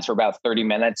headlines for about 30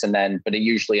 minutes. But it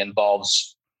usually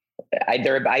involves,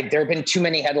 there have been too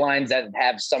many headlines that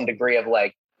have some degree of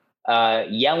like,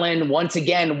 Yellen once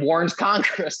again warns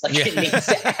Congress, like it needs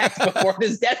to act before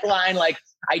this deadline. Like,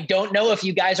 I don't know if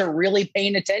you guys are really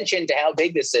paying attention to how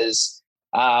big this is.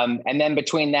 And then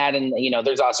between that and,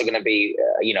 there's also going to be,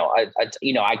 I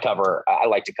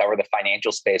like to cover the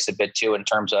financial space a bit too, in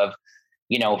terms of,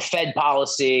 Fed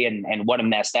policy and what a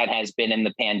mess that has been in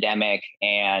the pandemic.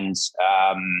 And,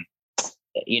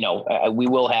 we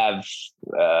will have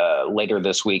later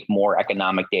this week more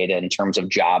economic data in terms of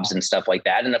jobs and stuff like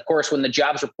that. And of course, when the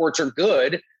jobs reports are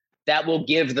good, that will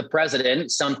give the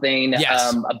president something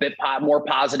a bit more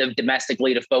positive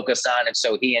domestically to focus on. And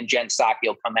so he and Jen Psaki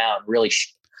will come out and really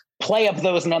play up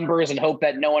those numbers and hope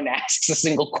that no one asks a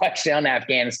single question on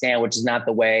Afghanistan, which is not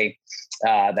the way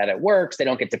that it works. They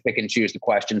don't get to pick and choose the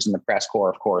questions in the press corps,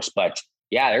 of course. But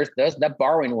yeah, there's that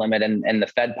borrowing limit and the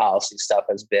Fed policy stuff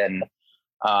has been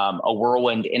a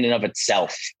whirlwind in and of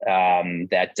itself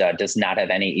that does not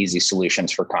have any easy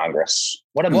solutions for Congress.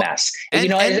 What a mess.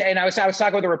 And I was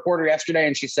talking with a reporter yesterday,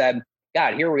 and she said,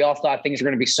 God, here we all thought things were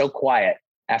going to be so quiet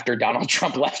after Donald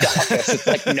Trump left office. It's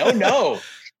like, no,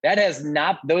 that is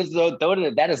not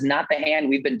that is not the hand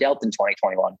we've been dealt in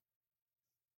 2021.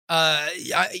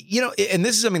 And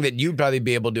this is something that you'd probably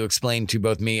be able to explain to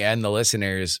both me and the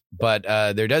listeners, but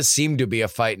there does seem to be a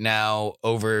fight now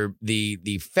over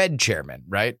the Fed chairman,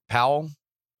 right? Powell?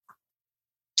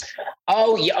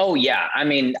 Oh yeah. I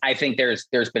mean, I think there's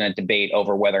been a debate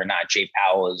over whether or not Jay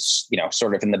Powell is,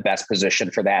 sort of in the best position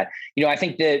for that. I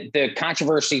think the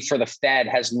controversy for the Fed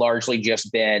has largely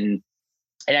just been,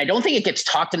 and I don't think it gets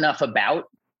talked enough about,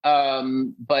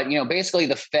 but basically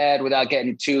the Fed, without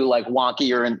getting too like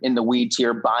wonky or in the weeds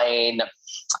here, buying,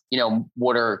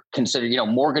 what are considered,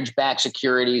 mortgage-backed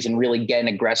securities and really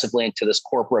getting aggressively into this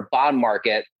corporate bond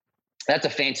market. That's a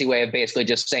fancy way of basically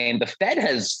just saying the Fed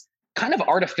has kind of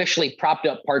artificially propped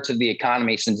up parts of the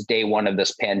economy since day one of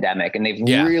this pandemic. And they've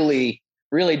really,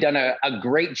 really done a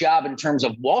great job in terms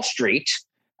of Wall Street.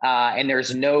 And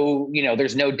there's no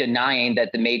denying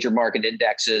that the major market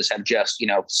indexes have just,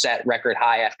 set record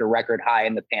high after record high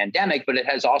in the pandemic, but it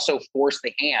has also forced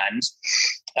the hands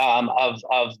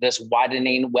of this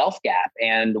widening wealth gap.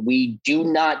 And we do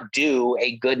not do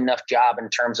a good enough job in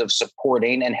terms of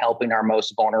supporting and helping our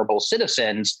most vulnerable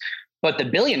citizens. But the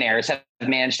billionaires have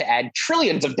managed to add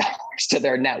trillions of dollars to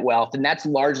their net wealth. And that's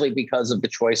largely because of the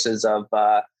choices of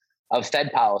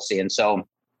Fed policy. And so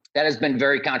that has been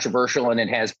very controversial, and it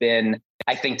has been,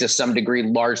 I think, to some degree,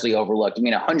 largely overlooked. I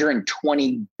mean,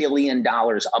 $120 billion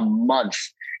a month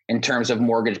in terms of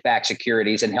mortgage-backed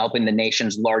securities and helping the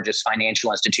nation's largest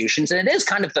financial institutions. And it is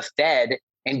kind of the Fed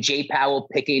and Jay Powell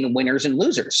picking winners and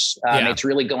losers. It's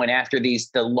really going after the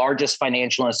largest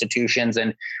financial institutions.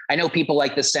 And I know people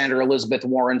like the Senator Elizabeth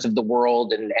Warrens of the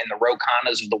world and the Ro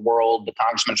Khannas of the world, the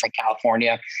congressmen from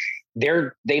California.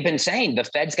 They've been saying the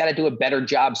Fed's got to do a better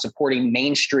job supporting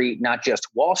Main Street, not just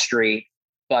Wall Street.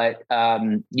 But,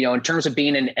 in terms of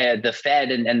being the Fed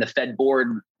and the Fed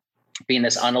board being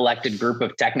this unelected group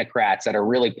of technocrats that are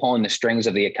really pulling the strings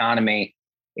of the economy,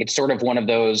 it's sort of one of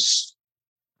those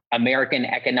American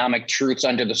economic truths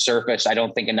under the surface. I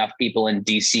don't think enough people in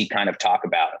DC kind of talk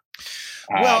about.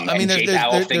 Well, I mean, they're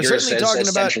certainly talking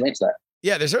about.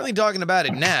 Yeah, they're certainly talking about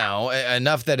it now,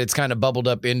 enough that it's kind of bubbled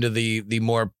up into the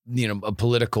more, a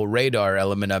political radar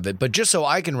element of it. But just so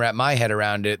I can wrap my head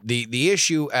around it, the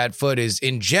issue at foot is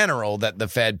in general that the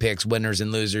Fed picks winners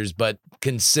and losers, but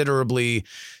considerably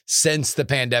since the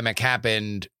pandemic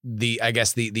happened, I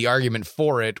guess the argument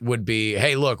for it would be,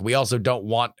 hey, look, we also don't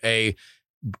want a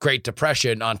Great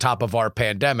Depression on top of our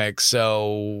pandemic,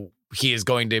 so he is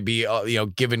going to be,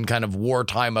 given kind of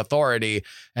wartime authority,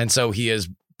 and so he has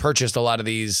purchased a lot of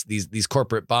these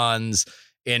corporate bonds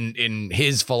in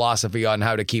his philosophy on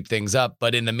how to keep things up.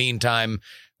 But in the meantime,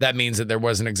 that means that there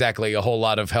wasn't exactly a whole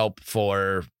lot of help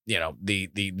for,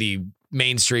 the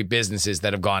Main Street businesses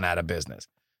that have gone out of business.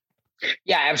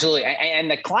 Yeah, absolutely. And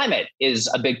the climate is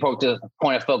a big point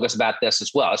of focus about this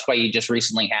as well. That's why you just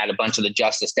recently had a bunch of the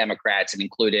Justice Democrats and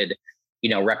included,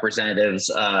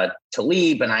 Representatives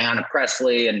Tlaib and Ayanna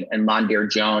Pressley and Mondaire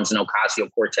Jones and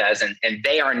Ocasio-Cortez. And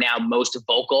they are now most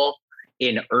vocal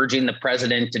in urging the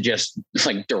president to just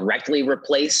directly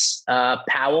replace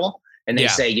Powell. And they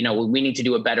say, we need to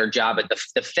do a better job. But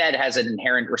the Fed has an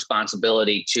inherent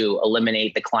responsibility to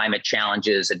eliminate the climate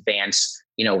challenges, advance,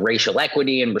 racial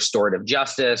equity and restorative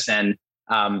justice. And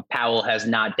Powell has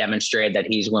not demonstrated that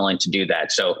he's willing to do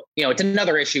that. So, it's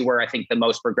another issue where I think the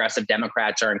most progressive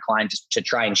Democrats are inclined to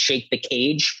try and shake the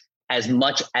cage as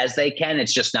much as they can.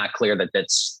 It's just not clear that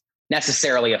that's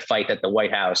necessarily a fight that the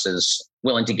White House is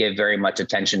willing to give very much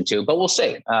attention to, but we'll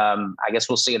see. I guess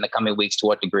we'll see in the coming weeks to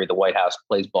what degree the White House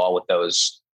plays ball with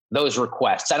those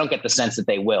requests. I don't get the sense that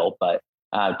they will, but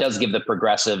it does give the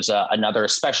progressives another,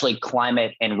 especially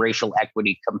climate and racial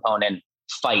equity component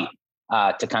fight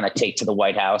to kind of take to the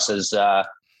White House.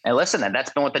 And listen, and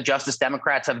that's been what the Justice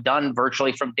Democrats have done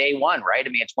virtually from day one, right? I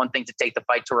mean, it's one thing to take the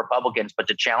fight to Republicans, but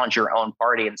to challenge your own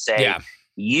party and say,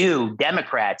 you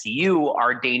Democrats, you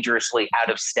are dangerously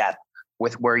out of step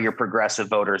with where your progressive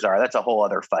voters are. That's a whole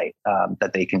other fight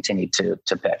that they continue to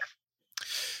pick.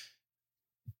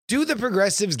 Do the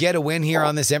progressives get a win here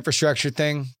on this infrastructure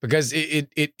thing? Because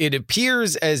it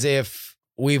appears as if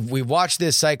we've watched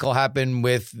this cycle happen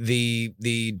with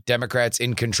the Democrats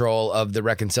in control of the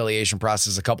reconciliation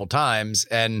process a couple times,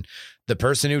 and the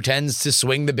person who tends to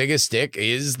swing the biggest stick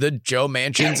is the Joe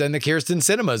Manchins and the Kyrsten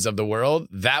Sinemas of the world.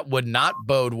 That would not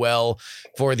bode well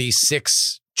for the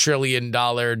 $6 trillion,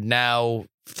 now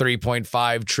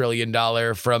 $3.5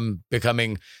 trillion from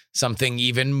becoming something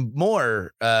even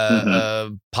more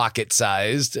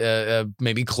pocket-sized,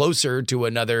 maybe closer to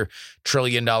another $1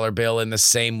 trillion bill in the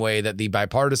same way that the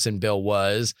bipartisan bill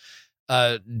was.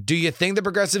 Do you think the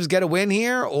progressives get a win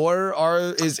here, or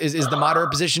is the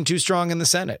moderate position too strong in the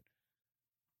Senate?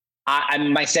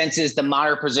 My sense is the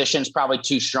moderate position is probably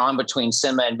too strong between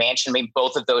Sinema and Manchin. I mean,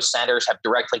 both of those senators have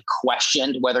directly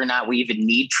questioned whether or not we even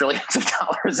need trillions of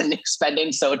dollars in new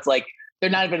spending. So it's they're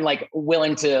not even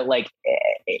willing to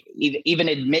even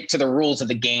admit to the rules of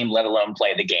the game, let alone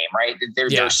play the game. Right?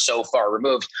 They're so far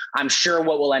removed. I'm sure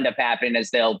what will end up happening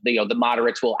is the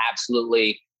moderates will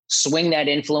absolutely swing that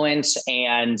influence,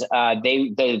 and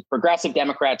the progressive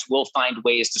Democrats will find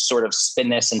ways to sort of spin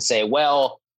this and say,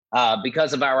 well,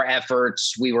 because of our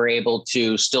efforts, we were able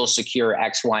to still secure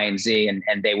X, Y, and Z,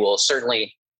 and they will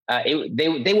certainly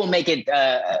they will make it.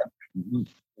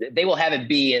 They will have it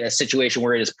be in a situation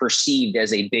where it is perceived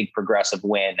as a big progressive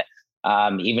win,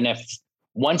 even if,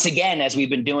 once again, as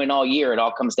we've been doing all year, it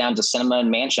all comes down to Sinema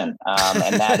and Manchin,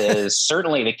 and that is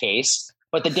certainly the case.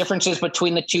 But the differences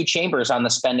between the two chambers on the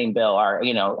spending bill are,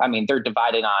 they're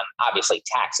divided on obviously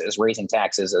taxes. Raising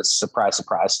taxes is, surprise,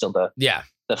 still the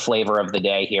flavor of the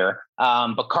day here.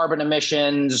 But carbon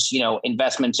emissions,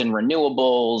 investments in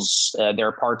renewables, there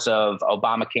are parts of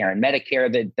Obamacare and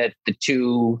Medicare that the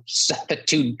two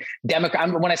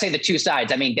Democrats, when I say the two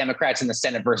sides, I mean Democrats in the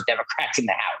Senate versus Democrats in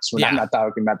the House. I'm not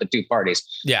talking about the two parties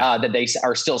that they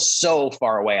are still so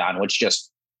far away on, which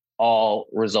just all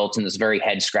results in this very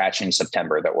head scratching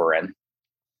September that we're in.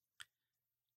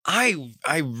 I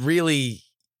really,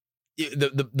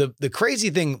 the crazy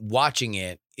thing watching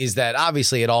it is that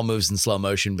obviously it all moves in slow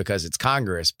motion because it's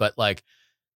Congress, but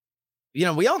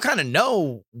we all kind of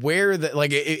know where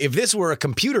if this were a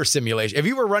computer simulation, if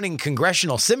you were running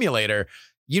Congressional Simulator,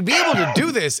 you'd be able to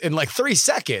do this in 3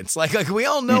 seconds. We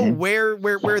all know where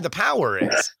the power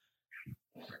is.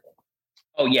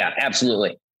 Oh yeah,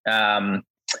 absolutely.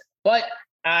 But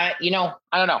I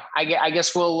don't know. I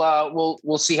guess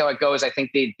we'll see how it goes. I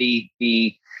think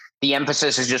the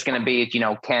emphasis is just going to be,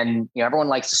 everyone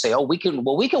likes to say, we can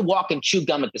walk and chew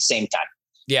gum at the same time.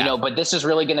 Yeah. But this is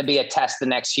really going to be a test the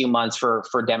next few months for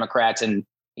Democrats. And,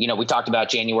 we talked about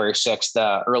January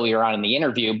 6th earlier on in the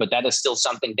interview, but that is still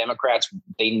something Democrats,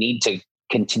 they need to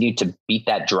continue to beat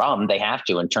that drum. They have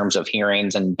to in terms of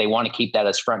hearings, and they want to keep that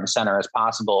as front and center as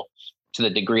possible to the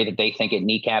degree that they think it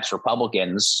kneecaps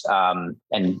Republicans,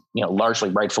 and largely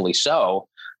rightfully so.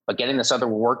 But getting this other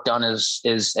work done is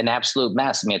an absolute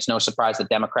mess. I mean, it's no surprise that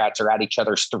Democrats are at each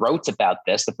other's throats about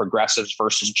this, the progressives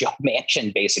versus Joe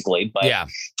Manchin, basically. But Yeah.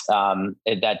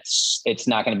 it's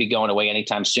not going to be going away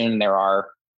anytime soon.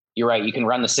 You're right, you can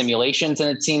run the simulations and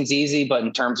it seems easy, but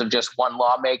in terms of just one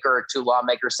lawmaker or two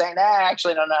lawmakers saying,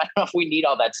 actually, no, I don't know if we need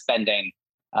all that spending,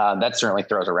 that certainly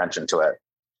throws a wrench into it.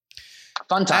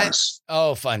 Fun times.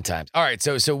 Fun times. All right.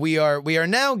 So we are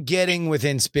now getting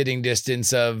within spitting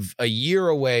distance of a year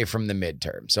away from the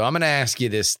midterm. So I'm going to ask you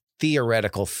this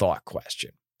theoretical thought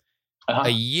question. A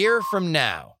year from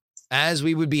now, as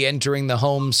we would be entering the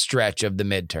home stretch of the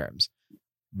midterms,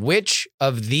 which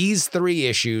of these three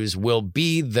issues will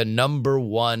be the number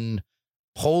one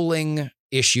polling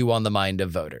issue on the mind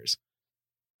of voters?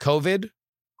 COVID,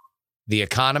 the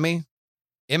economy,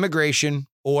 immigration,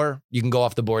 or you can go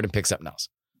off the board and pick something else.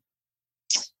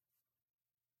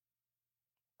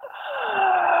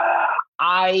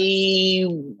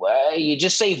 You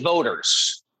just say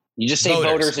voters. You just say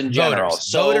voters in general.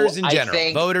 Voters in general.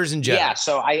 Yeah.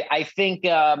 So I think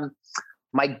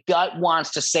my gut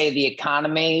wants to say the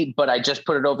economy, but I just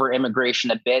put it over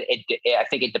immigration a bit. I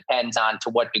think it depends on to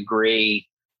what degree.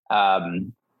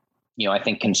 I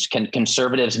think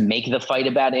conservatives make the fight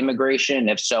about immigration.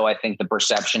 If so, I think the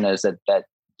perception is that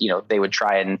they would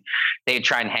try and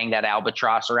hang that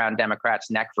albatross around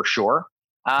Democrats' neck for sure.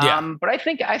 But I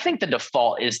think the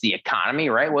default is the economy,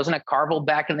 right? Wasn't it Carville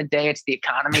back in the day? It's the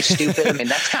economy, stupid. I mean,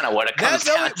 that's kind of what it comes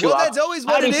down to. Well, that's always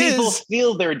what it is. How do people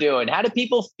feel they're doing? How do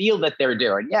people feel that they're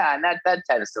doing? Yeah, and that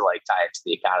tends to tie it to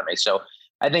the economy. So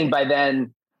I think by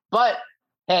then, but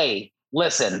hey,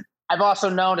 listen. I've also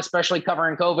known, especially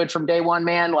covering COVID from day one,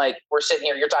 man, we're sitting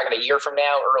here, you're talking a year from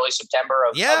now, early September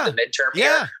of the midterm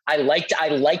here. I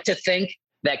like to think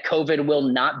that COVID will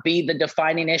not be the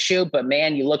defining issue, but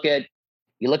man, you look at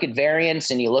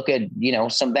variants and you look at,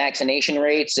 some vaccination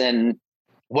rates, and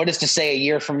what is to say a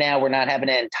year from now, we're not having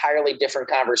an entirely different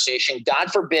conversation,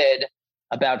 God forbid,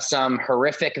 about some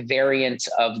horrific variant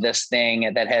of this thing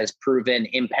that has proven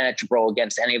impenetrable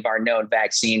against any of our known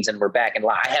vaccines, and we're back in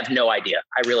line. I have no idea.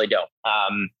 I really don't.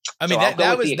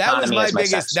 That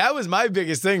was my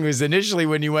biggest thing was initially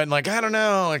when you went I don't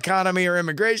know, economy or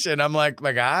immigration. I'm like,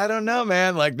 I don't know,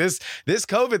 man. This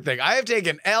COVID thing, I have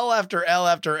taken L after L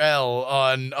after L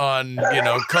on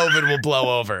COVID will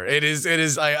blow over. It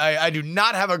is. I do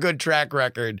not have a good track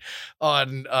record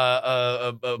on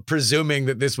presuming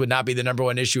that this would not be the number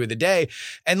one issue of the day.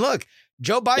 And look,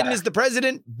 Joe Biden is the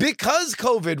president because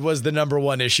COVID was the number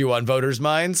one issue on voters'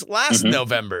 minds last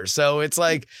November. So it's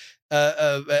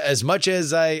as much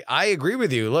as I agree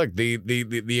with you, look,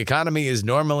 the economy is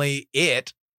normally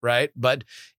it, right? But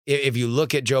if you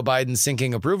look at Joe Biden's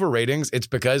sinking approval ratings, it's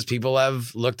because people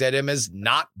have looked at him as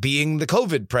not being the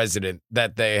COVID president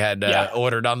that they had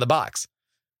ordered on the box.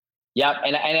 Yep.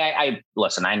 And I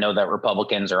listen, I know that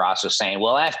Republicans are also saying,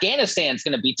 well, Afghanistan's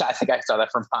going to be, I think I saw that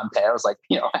from Pompeo. I was like,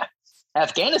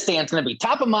 Afghanistan's going to be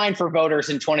top of mind for voters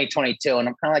in 2022. And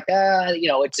I'm kind of like,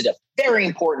 it's a very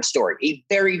important story, a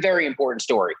very, very important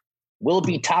story. Will it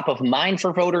be top of mind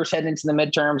for voters heading into the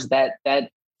midterms? That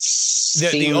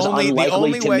seems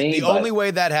unlikely to me. The only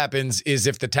way that happens is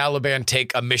if the Taliban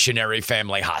take a missionary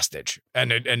family hostage,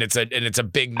 and it's a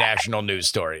big national news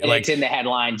story. It's in the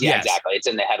headlines. Yeah, yes. Exactly. It's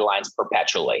in the headlines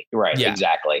perpetually. Right. Yeah.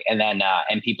 Exactly. And then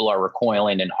and people are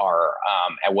recoiling in horror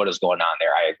at what is going on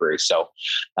there. I agree. So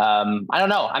I don't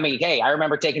know. I mean, hey, I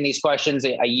remember taking these questions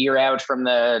a year out from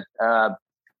the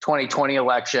 2020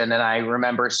 election. And I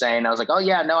remember saying, I was like, oh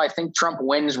yeah, no, I think Trump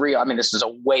wins this is a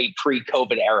way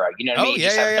pre-COVID era. You know what I mean? You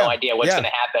just have no idea what's going to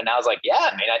happen. I was like,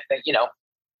 I think,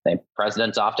 the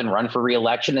presidents often run for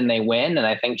re-election and they win. And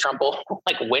I think Trump will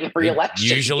win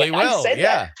re-election. Usually will. I said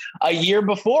that a year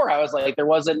before. I was like, there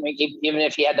wasn't, even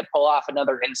if he had to pull off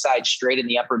another inside straight in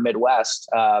the upper Midwest,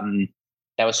 that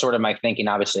was sort of my thinking.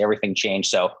 Obviously everything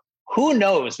changed. So who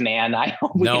knows, man? I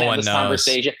hope we can have this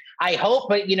conversation. I hope,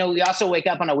 but we also wake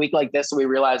up on a week like this and we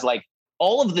realize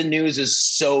all of the news is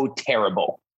so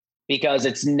terrible because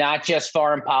it's not just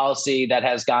foreign policy that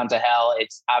has gone to hell.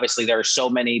 It's obviously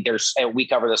we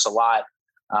cover this a lot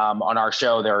on our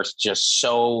show. There's just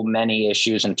so many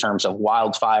issues in terms of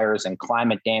wildfires and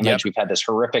climate damage. Yep. We've had this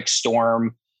horrific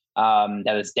storm that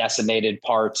has decimated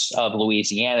parts of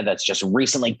Louisiana. That's just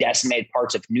recently decimated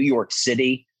parts of New York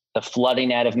City. The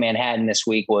flooding out of Manhattan this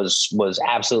week was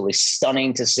absolutely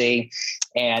stunning to see,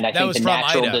 and I think the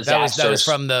natural disasters. That was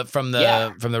from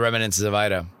the remnants of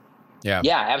Ida. Yeah.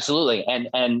 Yeah, absolutely. And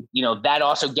that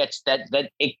also gets that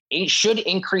it should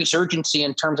increase urgency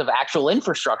in terms of actual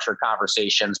infrastructure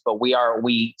conversations. But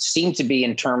we seem to be,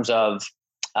 in terms of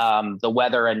the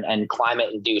weather and climate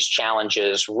induced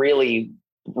challenges, really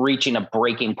reaching a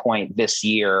breaking point this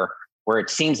year where it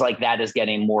seems like that is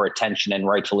getting more attention, and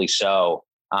rightfully so,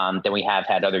 than we have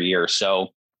had other years. So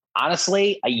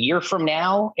honestly, a year from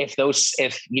now, if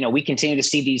we continue to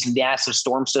see these massive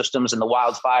storm systems and the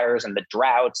wildfires and the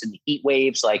droughts and the heat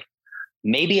waves, like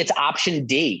maybe it's option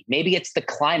D, maybe it's the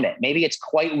climate, maybe it's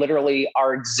quite literally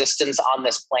our existence on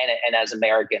this planet and as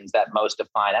Americans that most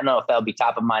define. I don't know if that'll be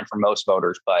top of mind for most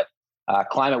voters, but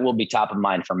climate will be top of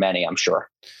mind for many, I'm sure.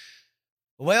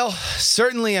 Well,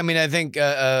 certainly. I mean, I think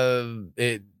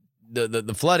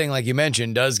the flooding, like you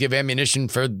mentioned, does give ammunition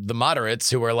for the moderates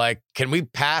who are like, can we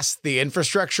pass the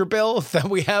infrastructure bill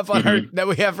that we have on that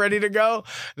we have ready to go,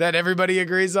 that everybody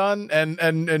agrees on?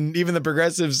 And even the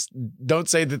progressives don't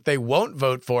say that they won't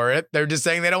vote for it. They're just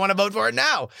saying they don't want to vote for it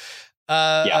now.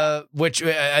 Which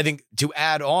I think, to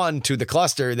add on to the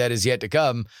cluster that is yet to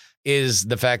come, is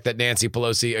the fact that Nancy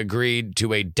Pelosi agreed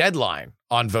to a deadline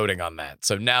on voting on that.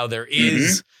 So now there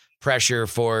is pressure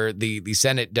for the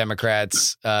Senate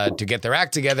Democrats to get their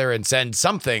act together and send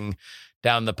something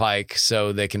down the pike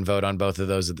so they can vote on both of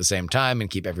those at the same time and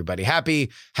keep everybody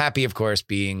happy. Happy, of course,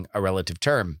 being a relative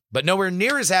term, but nowhere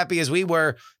near as happy as we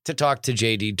were to talk to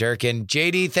JD Durkin.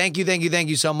 JD, thank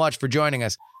you so much for joining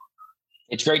us.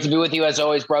 It's great to be with you as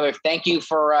always, brother. Thank you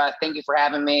for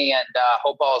having me, and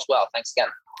hope all is well. Thanks again.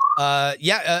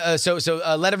 So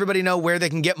let everybody know where they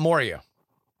can get more of you.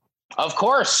 Of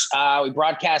course. We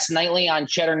broadcast nightly on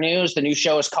Cheddar News. The new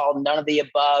show is called None of the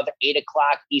Above, 8:00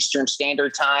 Eastern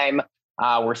Standard Time.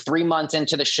 We're 3 months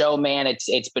into the show, man.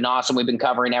 It's been awesome. We've been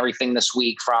covering everything this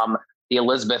week, from the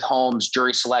Elizabeth Holmes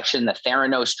jury selection, the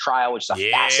Theranos trial, which is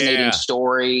a fascinating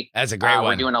story. That's a great one.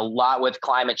 We're doing a lot with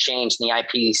climate change, the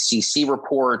IPCC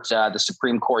report, the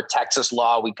Supreme Court Texas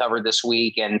law we covered this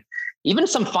week, and even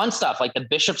some fun stuff like the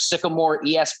Bishop Sycamore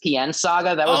ESPN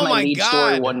saga. That was my lead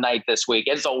story one night this week.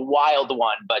 It's a wild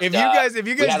one, but if you guys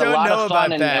don't know about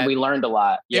that, and we learned a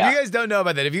lot. If you guys don't know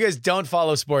about that, if you guys don't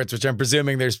follow sports, which I'm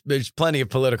presuming there's plenty of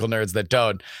political nerds that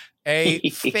don't, a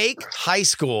fake high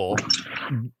school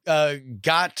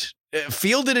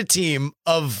fielded a team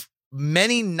of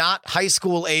many not high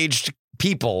school aged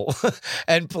people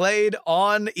and played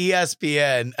on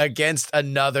ESPN against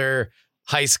another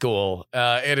high school.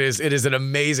 It is an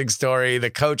amazing story. The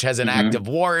coach has an active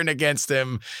warrant against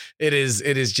him. It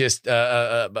is just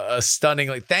a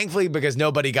stunning. Thankfully, because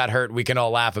nobody got hurt, we can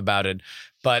all laugh about it.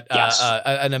 But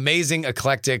an amazing,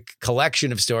 eclectic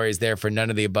collection of stories there for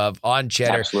None of the Above on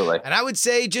Cheddar. Absolutely. And I would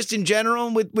say, just in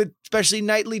general, with especially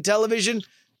nightly television,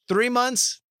 3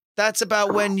 months. That's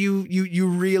about when you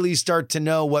really start to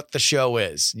know what the show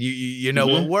is. You know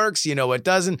what works, you know what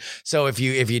doesn't. So if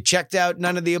you checked out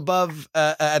None of the Above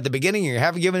at the beginning, and you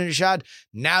haven't given it a shot,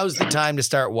 now's the time to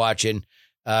start watching.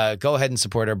 Go ahead and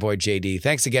support our boy JD.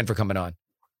 Thanks again for coming on.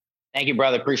 Thank you,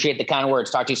 brother. Appreciate the kind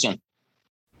words. Talk to you soon.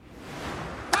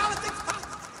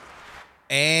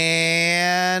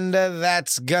 And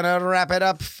that's gonna wrap it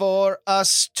up for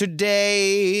us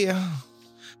today.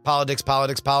 Politics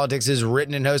is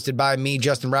written and hosted by me,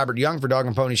 Justin Robert Young, for Dog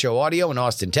and Pony Show Audio in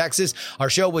Austin, Texas. Our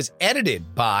show was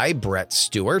edited by Brett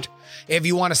Stewart. If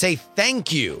you want to say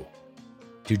thank you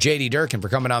to JD Durkin for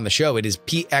coming on the show, it is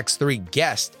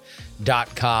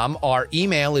px3guest.com. Our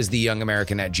email is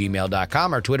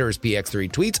theyoungamerican@gmail.com. Our Twitter is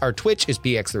px3tweets. Our Twitch is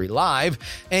px3live.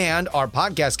 And our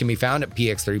podcast can be found at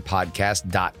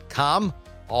px3podcast.com.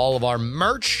 All of our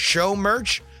merch, show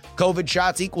merch, COVID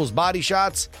shots equals body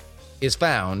shots, is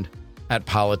found at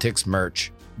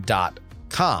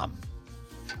politicsmerch.com.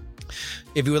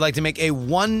 If you would like to make a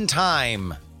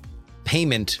one-time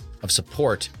payment of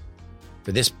support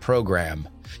for this program,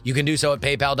 you can do so at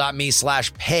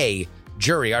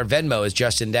paypal.me/payjury. Our Venmo is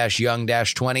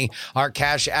Justin-Young-20. Our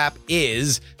Cash App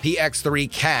is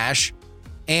PX3Cash.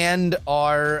 And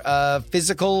our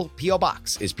physical P.O.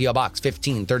 Box is P.O. Box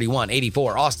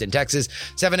 153184, Austin, Texas,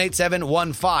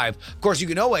 78715. Of course, you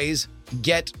can always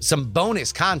get some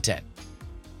bonus content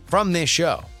from this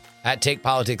show at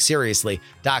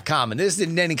TakePoliticsSeriously.com. And this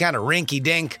isn't any kind of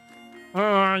rinky-dink.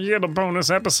 You get a bonus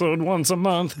episode once a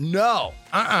month. No.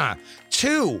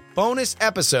 2 bonus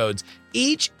episodes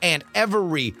each and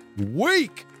every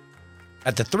week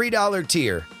at the $3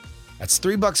 tier. That's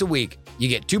 $3 a week. You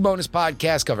get 2 bonus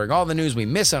podcasts covering all the news we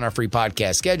miss on our free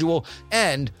podcast schedule,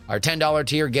 and our $10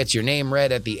 tier gets your name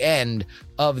read at the end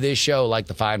of this show, like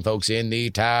the fine folks in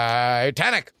the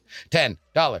Titanic.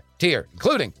 $10 tier,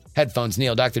 including Headphones,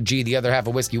 Neil, Dr. G, the other half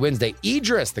of Whiskey Wednesday,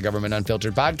 Idris, the Government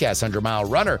Unfiltered Podcast, 100 Mile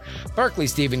Runner, Berkeley,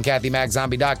 Stephen, Kathy, Mac,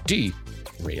 Zombie, Doc, D.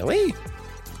 Really?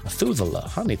 Methuselah,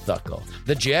 Honeysuckle,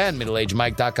 The Jen, Middle-Aged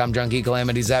Mike.com, Junkie,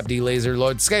 Calamity, Zap, D, Laser,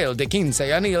 Lord, Scale, De Quince,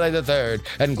 Anile the Third,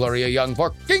 and Gloria Young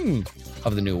for King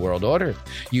of the New World Order.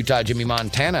 Utah, Jimmy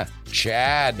Montana,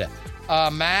 Chad,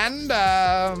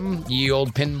 Amanda, Ye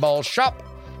Old Pinball Shop,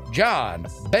 John,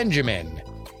 Benjamin,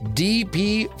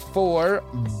 DP4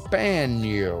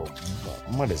 Banyo.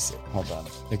 What is it? Hold on.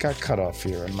 It got cut off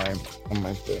here on my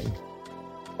thing.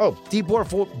 Oh,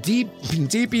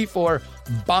 DP4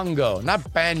 Bongo, not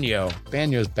Banyo.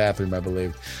 Banyo's bathroom, I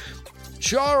believe.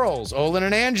 Charles, Olin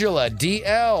and Angela,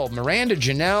 DL, Miranda,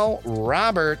 Janelle,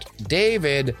 Robert,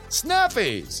 David,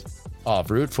 Snuffies, off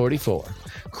Route 44.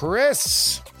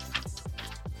 Chris,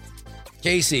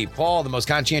 Casey, Paul, the most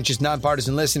conscientious,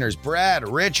 nonpartisan listeners, Brad,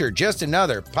 Richard, just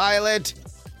another pilot,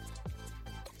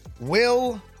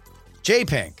 Will, J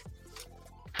Pink,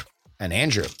 and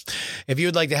Andrew. If you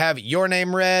would like to have your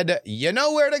name read, you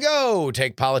know where to go.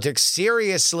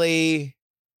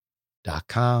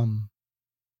 TakePoliticsSeriously.com.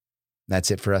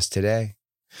 That's it for us today.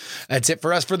 That's it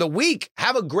for us for the week.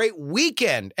 Have a great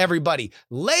weekend, everybody.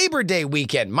 Labor Day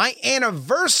weekend, my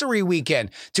anniversary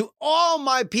weekend. To all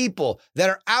my people that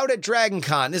are out at Dragon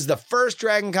Con, this is the first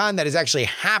Dragon Con that is actually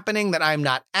happening that I'm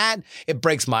not at. It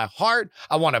breaks my heart.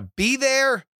 I want to be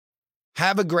there.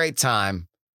 Have a great time.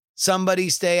 Somebody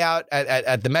stay out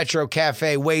at the Metro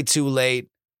Cafe way too late.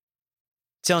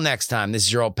 Till next time, this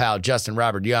is your old pal, Justin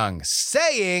Robert Young,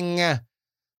 saying...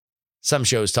 Some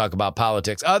shows talk about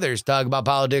politics. Others talk about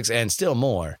politics and still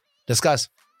more discuss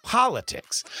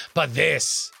politics. But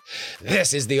this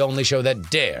is the only show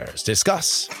that dares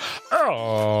discuss. All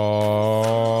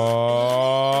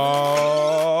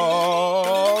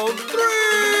three.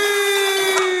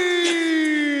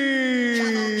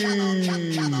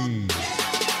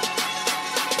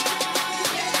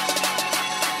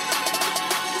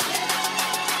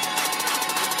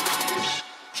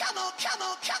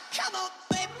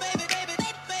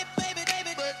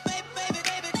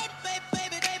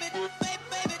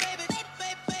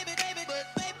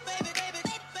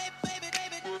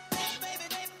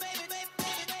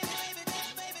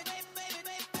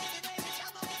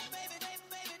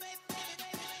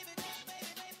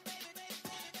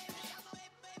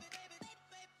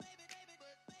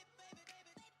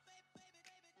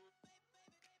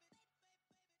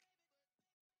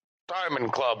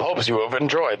 Diamond Club hopes you have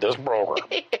enjoyed this program.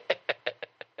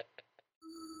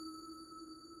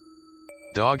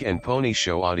 Dog and Pony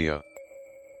Show audio.